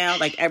right now,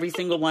 like every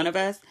single one of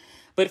us.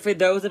 But for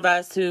those of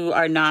us who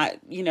are not,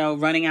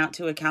 running out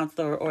to a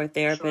counselor or a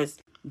therapist,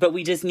 sure, but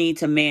we just need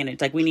to manage,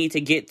 like we need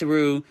to get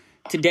through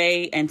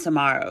today and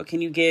tomorrow.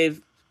 Can you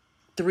give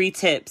 3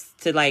 tips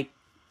to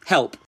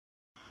help?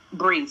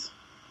 Breathe.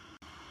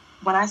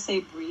 When I say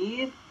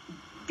breathe,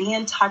 be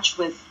in touch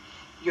with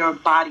your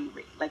body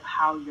rate, like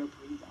how you're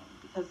breathing.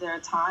 Because there are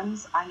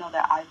times I know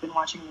that I've been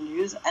watching the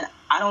news and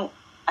I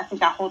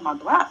think I hold my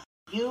breath.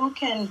 You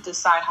can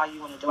decide how you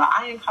want to do it.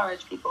 I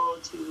encourage people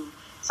to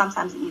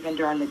sometimes even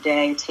during the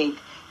day take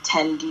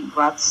 10 deep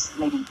breaths,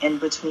 maybe in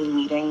between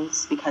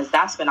meetings, because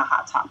that's been a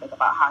hot topic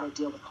about how to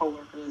deal with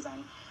coworkers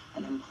and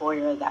an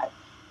employer that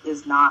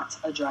is not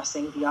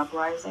addressing the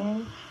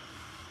uprising.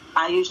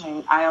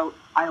 I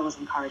always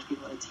encourage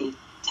people to take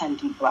 10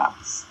 deep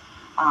breaths.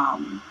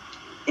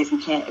 If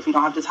you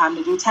don't have the time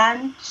to do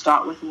 10,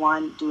 start with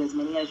 1, do as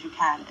many as you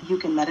can. You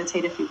can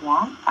meditate if you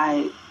want.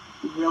 I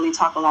really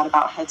talk a lot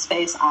about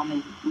Headspace. I'm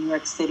a New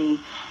York City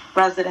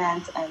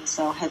resident, and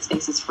so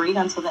Headspace is free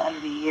until the end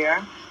of the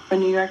year for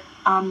New York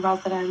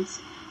residents,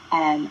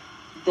 and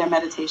their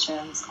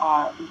meditations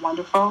are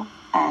wonderful,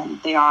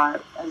 and they are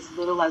as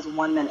little as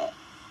 1 minute.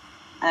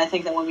 And I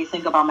think that when we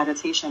think about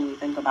meditation, we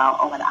think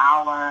about, an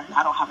hour, and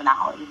I don't have an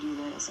hour to do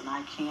this, and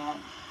I can't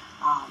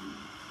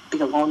be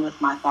alone with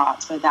my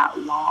thoughts for that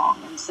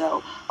long. And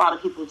so a lot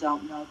of people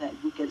don't know that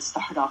you can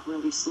start off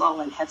really slow,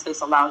 and Headspace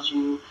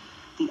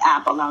the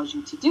app allows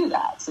you to do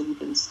that. So you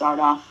can start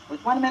off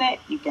with 1 minute,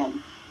 you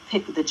can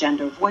pick the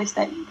gender voice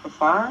that you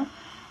prefer,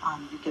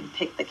 you can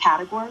pick the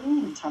category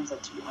in terms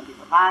of, do you want to be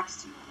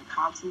relaxed, do you want to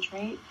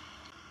concentrate,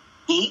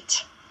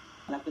 eat.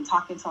 And I've been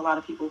talking to a lot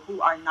of people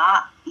who are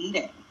not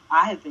eating.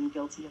 I have been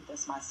guilty of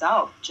this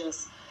myself.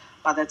 Just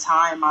by the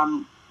time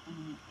I'm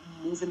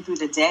moving through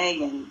the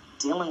day and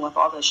dealing with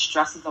all the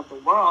stresses of the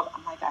world,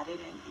 I'm like, I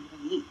didn't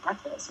even eat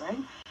breakfast, right?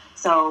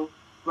 So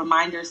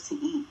reminders to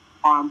eat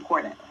are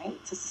important,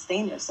 right? To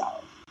sustain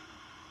yourself.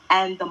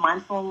 And the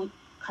mindful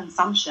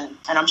consumption,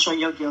 and I'm sure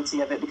you're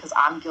guilty of it because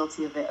I'm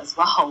guilty of it as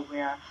well,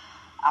 where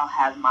I'll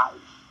have my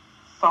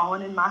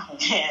phone in my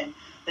hand,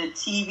 the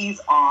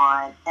TV's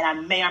on, and I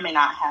may or may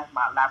not have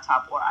my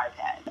laptop or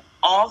iPad.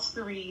 All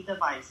 3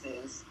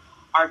 devices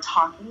are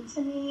talking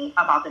to me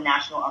about the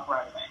national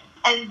uprising.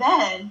 And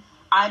then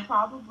I'm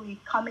probably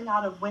coming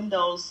out of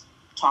windows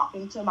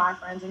talking to my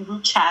friends in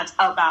group chats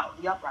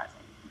about the uprising.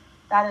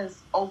 That is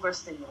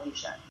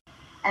overstimulation.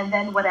 And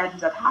then what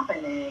ends up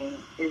happening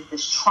is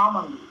this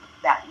trauma loop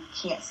that we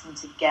can't seem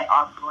to get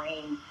our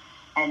brain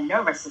and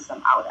nervous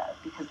system out of,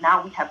 because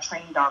now we have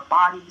trained our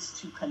bodies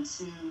to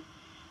consume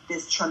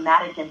this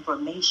traumatic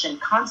information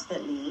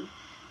constantly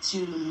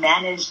to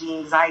manage the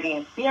anxiety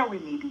and fear we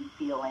may be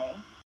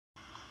feeling.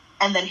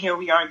 And then here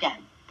we are again.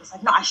 It's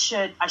like, no, I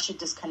should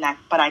disconnect,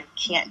 but I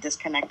can't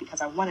disconnect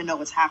because I want to know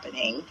what's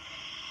happening.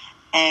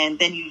 And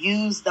then you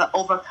use the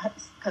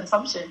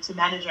overconsumption to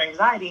manage your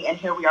anxiety, and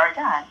here we are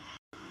again.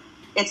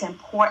 It's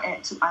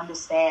important to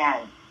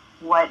understand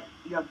what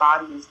your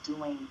body is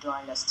doing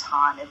during this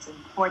time. It's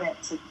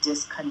important to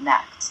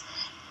disconnect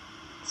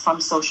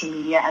from social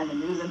media and the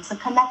news and to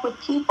connect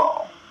with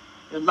people,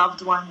 your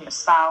loved one, your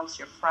spouse,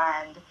 your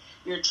friend,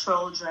 your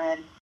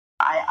children.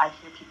 I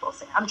hear people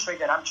say, I'm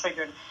triggered.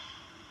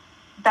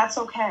 That's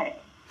okay.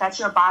 That's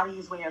your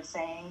body's way of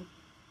saying,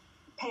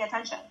 pay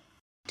attention.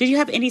 Did you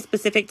have any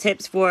specific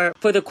tips for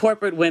the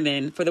corporate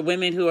women, for the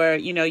women who are,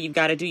 you've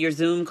got to do your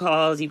Zoom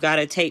calls, you've got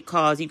to take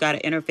calls, you've got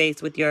to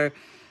interface with your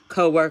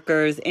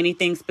coworkers,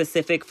 anything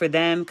specific for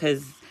them?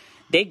 Because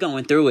they're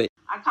going through it.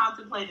 I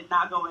contemplated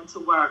not going to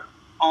work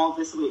all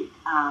this week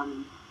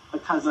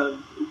because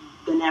of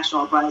the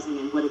national uprising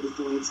and what it was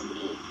doing to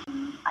me.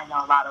 I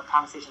know a lot of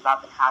conversations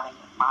I've been having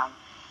with my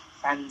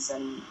friends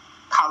and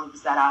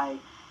colleagues that I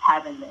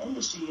have in the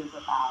industry is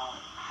about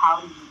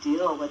how do you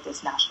deal with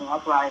this national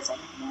uprising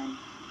and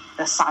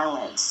the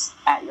silence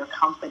at your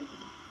company.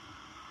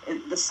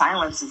 The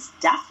silence is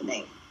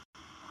deafening.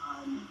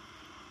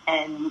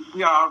 And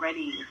we are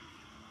already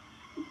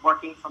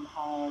working from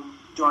home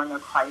during a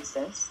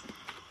crisis,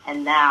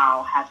 and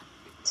now have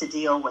to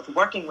deal with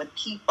working with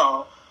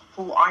people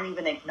who aren't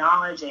even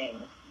acknowledging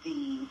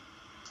the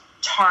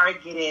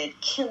targeted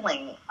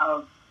killing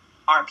of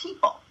our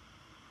people.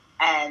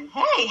 And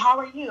hey, how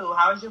are you?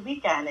 How was your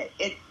weekend?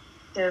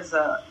 There's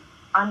a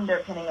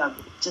underpinning of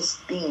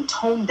just being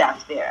tone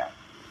deaf there,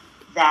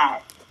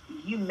 that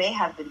you may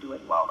have been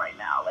doing well right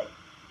now.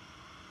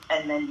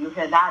 And then you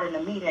hear that in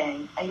a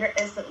meeting and you're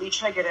instantly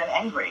triggered and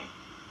angry.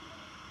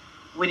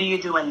 What do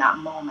you do in that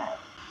moment?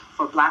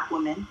 For Black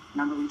women,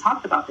 remember we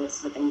talked about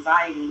this with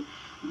anxiety,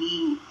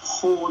 we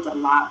hold a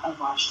lot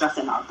of our stress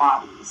in our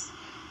bodies.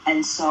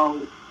 And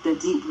so the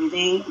deep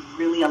breathing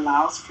really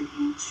allows for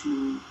you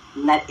to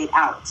let it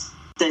out.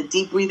 The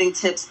deep breathing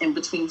tips in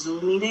between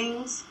Zoom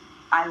meetings,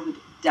 I would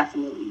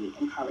definitely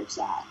encourage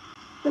that.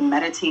 The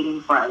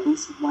meditating for at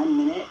least 1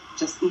 minute,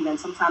 just even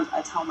sometimes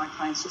I tell my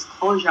clients, just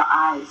close your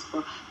eyes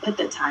or put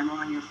the timer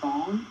on your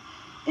phone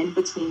in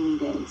between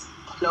meetings.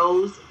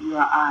 Close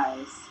your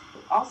eyes.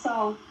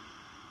 Also,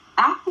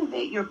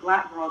 activate your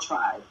Black Girl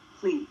Tribe,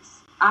 please.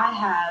 I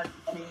have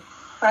an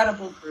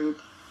incredible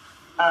group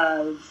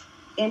of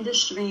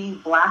industry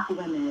Black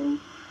women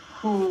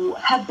who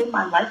have been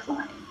my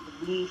lifeline.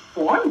 We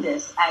formed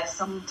this as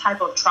some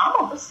type of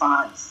trauma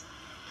response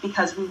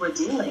because we were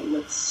dealing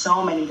with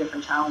so many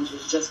different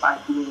challenges just by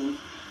being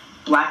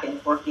Black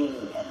and working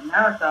in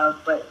America.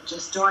 But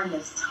just during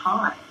this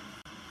time,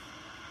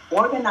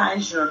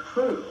 organize your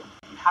crew.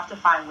 You have to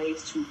find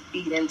ways to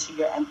feed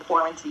into and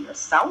pour into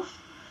yourself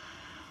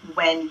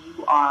when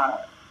you are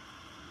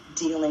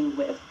dealing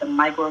with the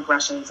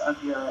microaggressions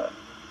of your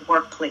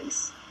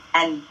workplace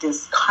and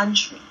this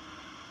country.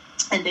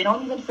 And they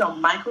don't even feel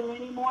micro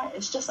anymore.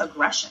 It's just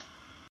aggression.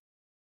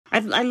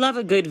 I love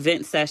a good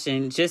vent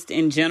session just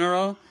in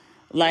general,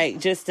 like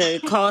just to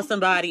call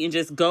somebody and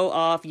just go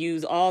off,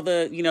 use all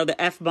the, the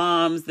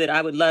F-bombs that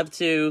I would love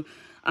to,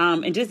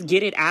 and just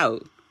get it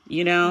out,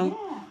 Yeah,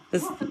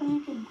 but then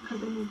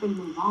you can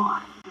move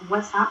on. And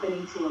what's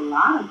happening to a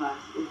lot of us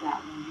is that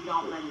when you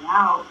don't let it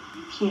out,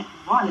 you can't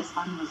move on. It's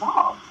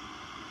unresolved.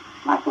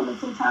 Like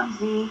sometimes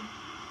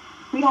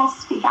we don't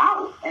speak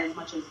out as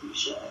much as we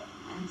should.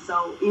 And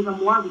so even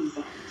more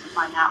reason to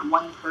find that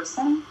one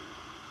person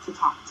to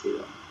talk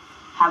to.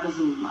 Have a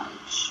Zoom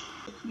lunch.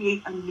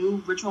 Create a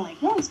new ritual and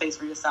healing space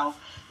for yourself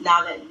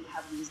now that you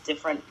have these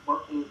different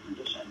working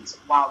conditions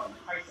while in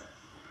crisis.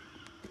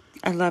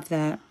 I love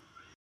that.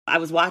 I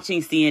was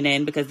watching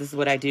CNN because this is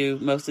what I do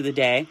most of the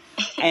day.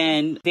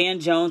 And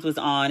Van Jones was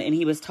on and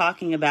he was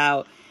talking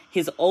about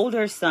his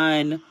older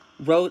son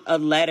wrote a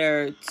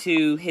letter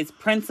to his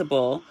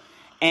principal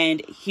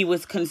and he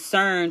was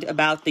concerned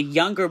about the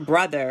younger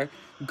brother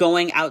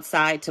going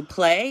outside to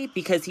play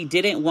because he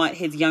didn't want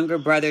his younger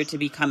brother to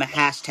become a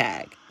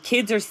hashtag.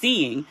 Kids are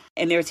seeing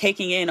and they're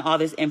taking in all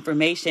this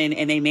information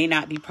and they may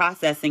not be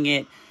processing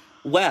it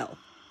well.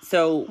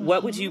 So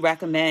what would you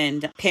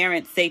recommend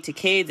parents say to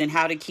kids and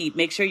how to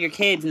make sure your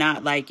kids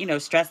not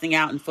stressing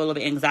out and full of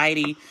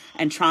anxiety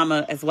and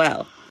trauma as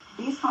well?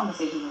 These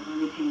conversations are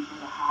really painful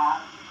to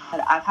have.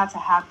 But I've had to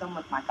have them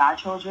with my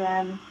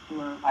godchildren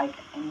who are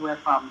anywhere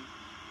from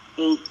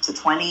 8 to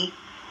 20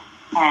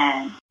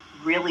 and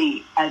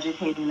really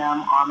educating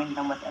them, arming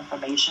them with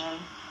information,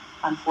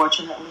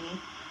 unfortunately,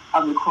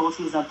 of the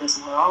cruelties of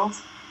this world.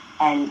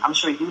 And I'm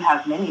sure you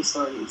have many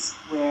stories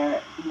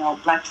where,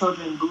 Black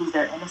children lose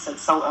their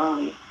innocence so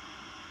early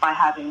by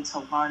having to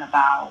learn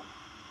about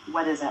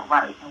what isn't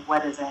right and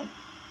what isn't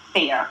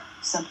fair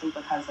simply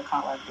because of the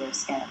color of their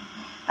skin.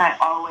 And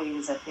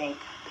I think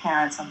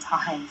parents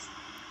sometimes,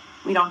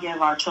 we don't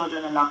give our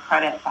children enough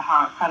credit for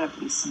how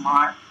incredibly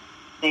smart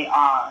they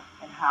are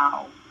and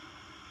how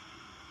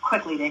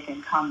quickly they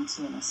can come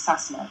to an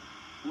assessment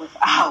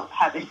without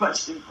having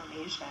much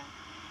information.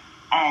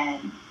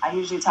 And I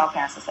usually tell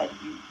parents, I said,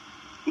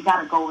 you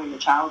got to go where your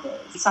child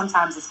is.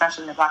 Sometimes,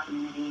 especially in the Black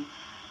community,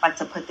 like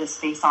to put this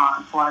face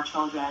on for our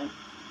children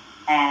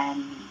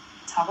and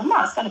tell them,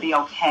 no, it's going to be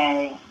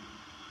okay.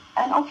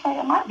 And okay,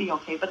 it might be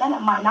okay, but then it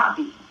might not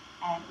be.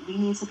 And we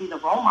need to be the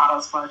role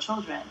models for our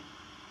children.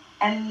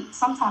 And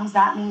sometimes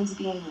that means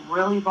being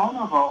really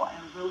vulnerable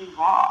and really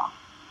raw.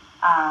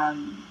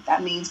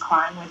 That means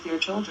crying with your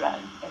children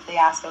if they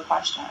ask a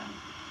question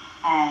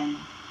and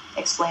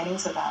explaining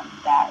to them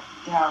that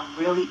there are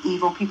really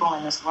evil people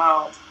in this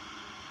world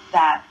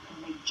that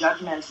can make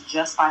judgments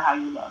just by how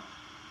you look.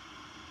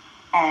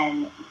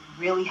 And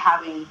really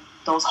having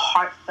those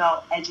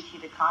heartfelt,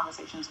 educated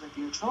conversations with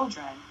your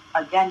children.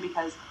 Again,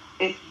 because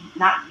if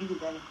not you,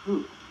 then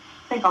who?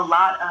 I think a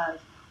lot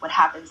of what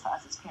happens to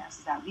us as parents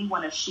is that we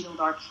want to shield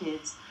our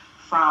kids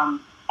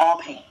from all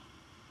pain,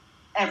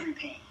 every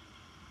pain.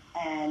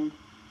 And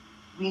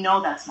we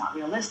know that's not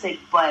realistic,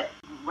 but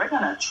we're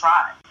going to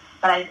try.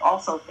 But I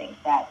also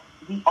think that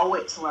we owe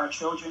it to our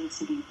children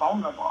to be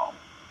vulnerable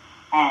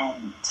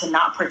and to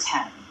not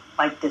pretend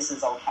like this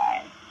is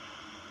okay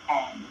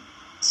and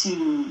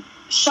to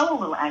show a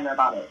little anger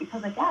about it.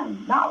 Because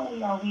again, not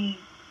only are we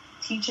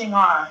teaching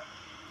our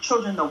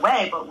children the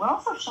way, but we're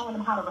also showing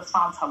them how to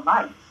respond to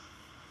life.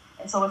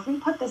 And so if we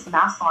put this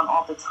mask on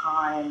all the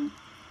time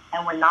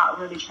and we're not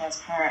really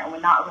transparent and we're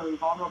not really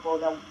vulnerable,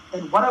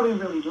 then what are we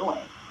really doing?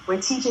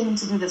 We're teaching them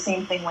to do the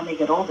same thing when they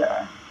get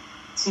older,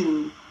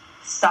 to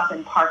stuff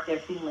and park their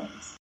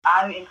feelings.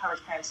 I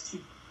encourage parents to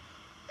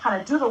kind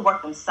of do the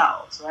work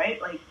themselves,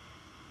 right? Like,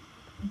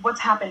 what's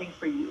happening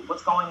for you?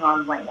 What's going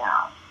on right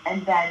now?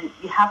 And then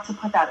you have to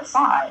put that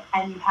aside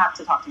and you have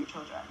to talk to your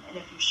children. And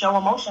if you show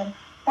emotion,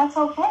 that's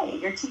okay.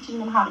 You're teaching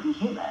them how to be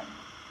human.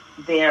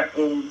 There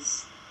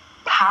is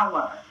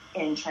power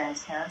in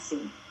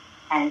transparency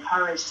and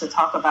courage to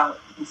talk about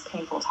these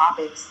painful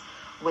topics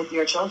with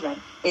your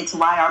children. It's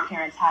why our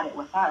parents had it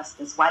with us.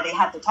 It's why they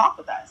had to talk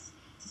with us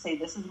to say,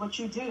 this is what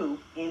you do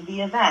in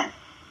the event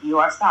you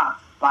are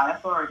stopped by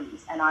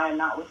authorities and I am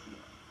not with you,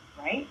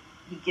 right?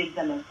 You give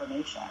them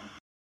information.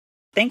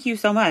 Thank you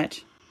so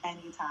much.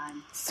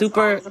 Anytime.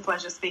 Super. It's always a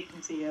pleasure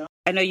speaking to you.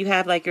 I know you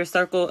have like your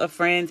circle of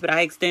friends, but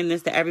I extend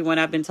this to everyone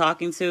I've been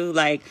talking to.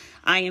 Like,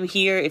 I am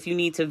here if you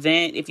need to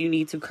vent, if you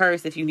need to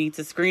curse, if you need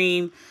to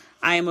scream,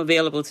 I am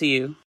available to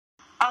you.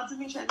 Oh,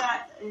 Demetria,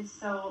 that is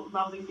so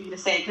lovely for you to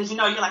say, because, you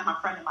know, you're like my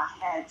friend in my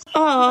head.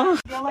 Oh.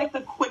 You're like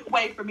the quick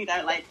way for me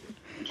to like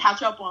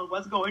catch up on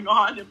what's going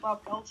on in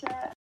pop culture.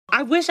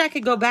 I wish I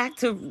could go back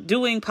to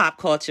doing pop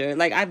culture.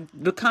 Like,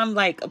 I've become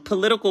like a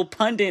political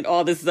pundit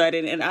all of a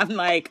sudden. And I'm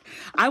like,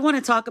 I want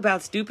to talk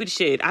about stupid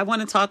shit. I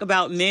want to talk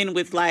about men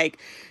with like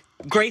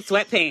gray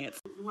sweatpants.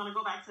 You want to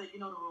go back to, you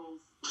know, the rules.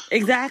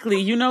 Exactly.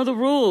 You know the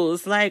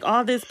rules. Like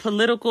all this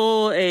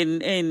political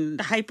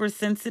and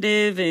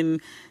hypersensitive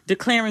and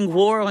declaring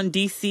war on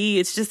DC.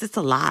 It's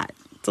a lot.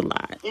 It's a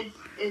lot.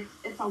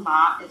 It's a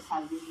lot. It's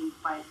heavy,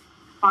 but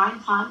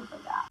find time for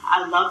that.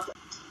 I love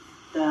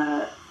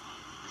the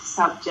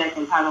subject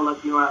and title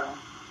of your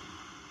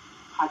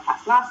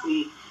podcast last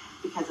week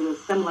because it was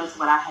similar to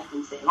what I had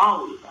been saying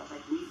all week. I was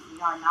like,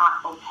 we are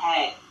not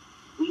okay.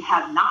 We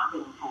have not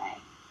been okay.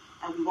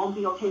 And we won't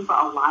be okay for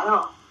a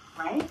while,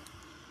 right?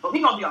 But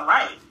we're going to be all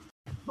right.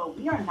 But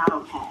we are not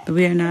okay.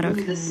 We are not okay.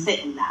 We need to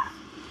sit in that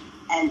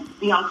and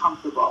be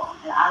uncomfortable.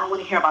 And I don't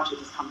want to hear about your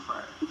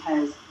discomfort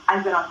because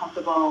I've been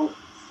uncomfortable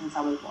since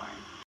I was born.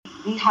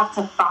 We have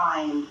to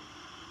find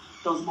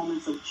those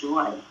moments of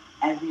joy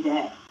every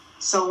day.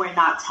 So we're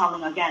not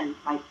telling, again,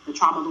 like the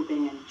trauma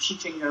looping and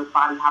teaching your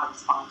body how to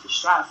respond to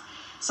stress.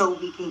 So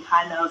we can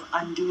kind of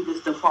undo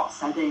this default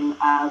setting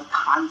of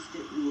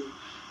constantly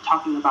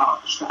talking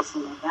about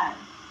stressful events.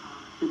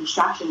 The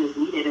distraction is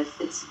needed.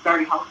 It's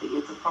very healthy.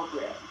 It's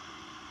appropriate.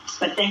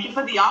 But thank you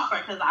for the offer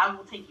because I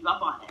will take you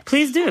up on it.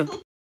 Please do.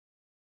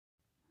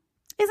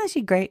 Isn't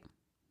she great?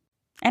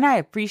 And I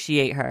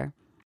appreciate her.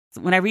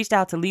 When I reached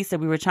out to Lisa,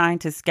 we were trying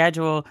to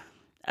schedule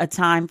a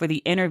time for the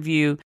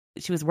interview.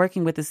 She was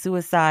working with the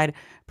suicide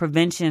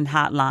prevention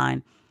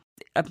hotline.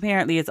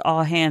 Apparently, it's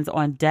all hands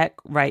on deck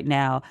right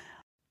now.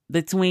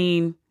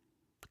 Between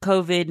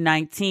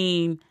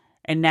COVID-19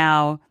 and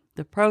now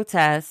the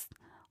protests,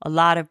 a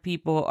lot of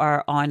people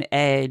are on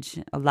edge.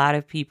 A lot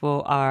of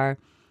people are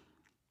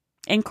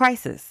in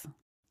crisis.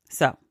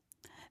 So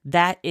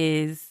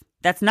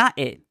that's not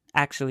it,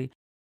 actually.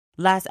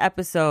 Last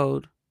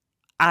episode,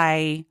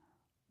 I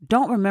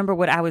don't remember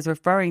what I was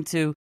referring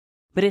to,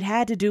 but it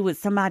had to do with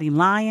somebody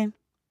lying.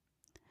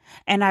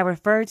 And I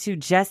referred to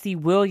Jesse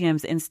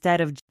Williams instead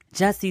of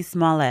Jussie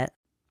Smollett.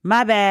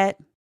 My bad.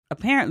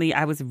 Apparently,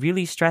 I was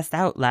really stressed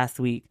out last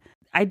week.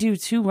 I do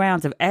 2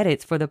 rounds of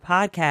edits for the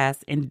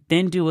podcast and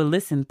then do a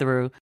listen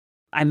through.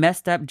 I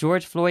messed up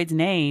George Floyd's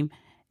name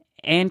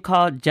and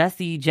called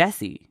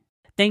Jesse.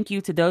 Thank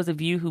you to those of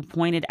you who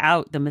pointed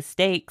out the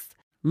mistakes.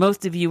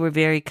 Most of you were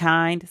very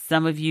kind.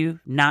 Some of you,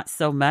 not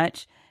so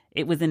much.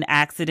 It was an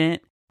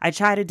accident. I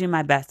try to do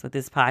my best with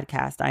this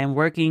podcast. I am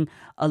working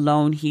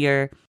alone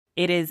here.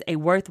 It is a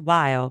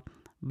worthwhile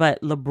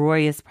but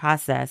laborious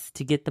process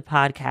to get the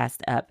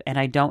podcast up, and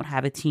I don't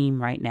have a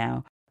team right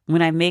now.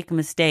 When I make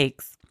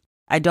mistakes,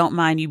 I don't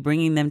mind you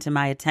bringing them to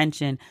my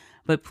attention,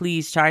 but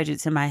please charge it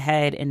to my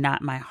head and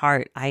not my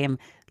heart. I am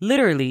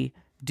literally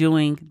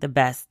doing the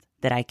best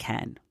that I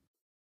can.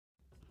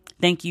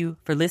 Thank you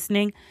for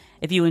listening.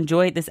 If you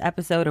enjoyed this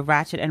episode of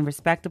Ratchet and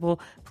Respectable,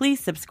 please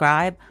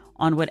subscribe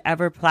on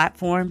whatever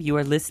platform you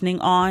are listening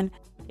on.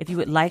 If you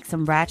would like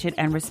some Ratchet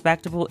and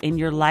Respectable in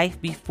your life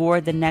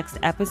before the next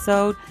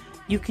episode,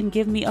 you can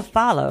give me a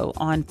follow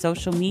on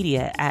social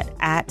media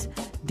at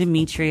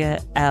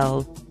Demetria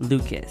L.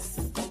 Lucas.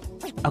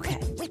 Okay,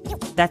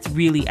 that's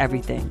really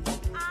everything.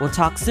 We'll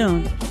talk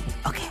soon.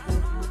 Okay,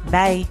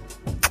 bye.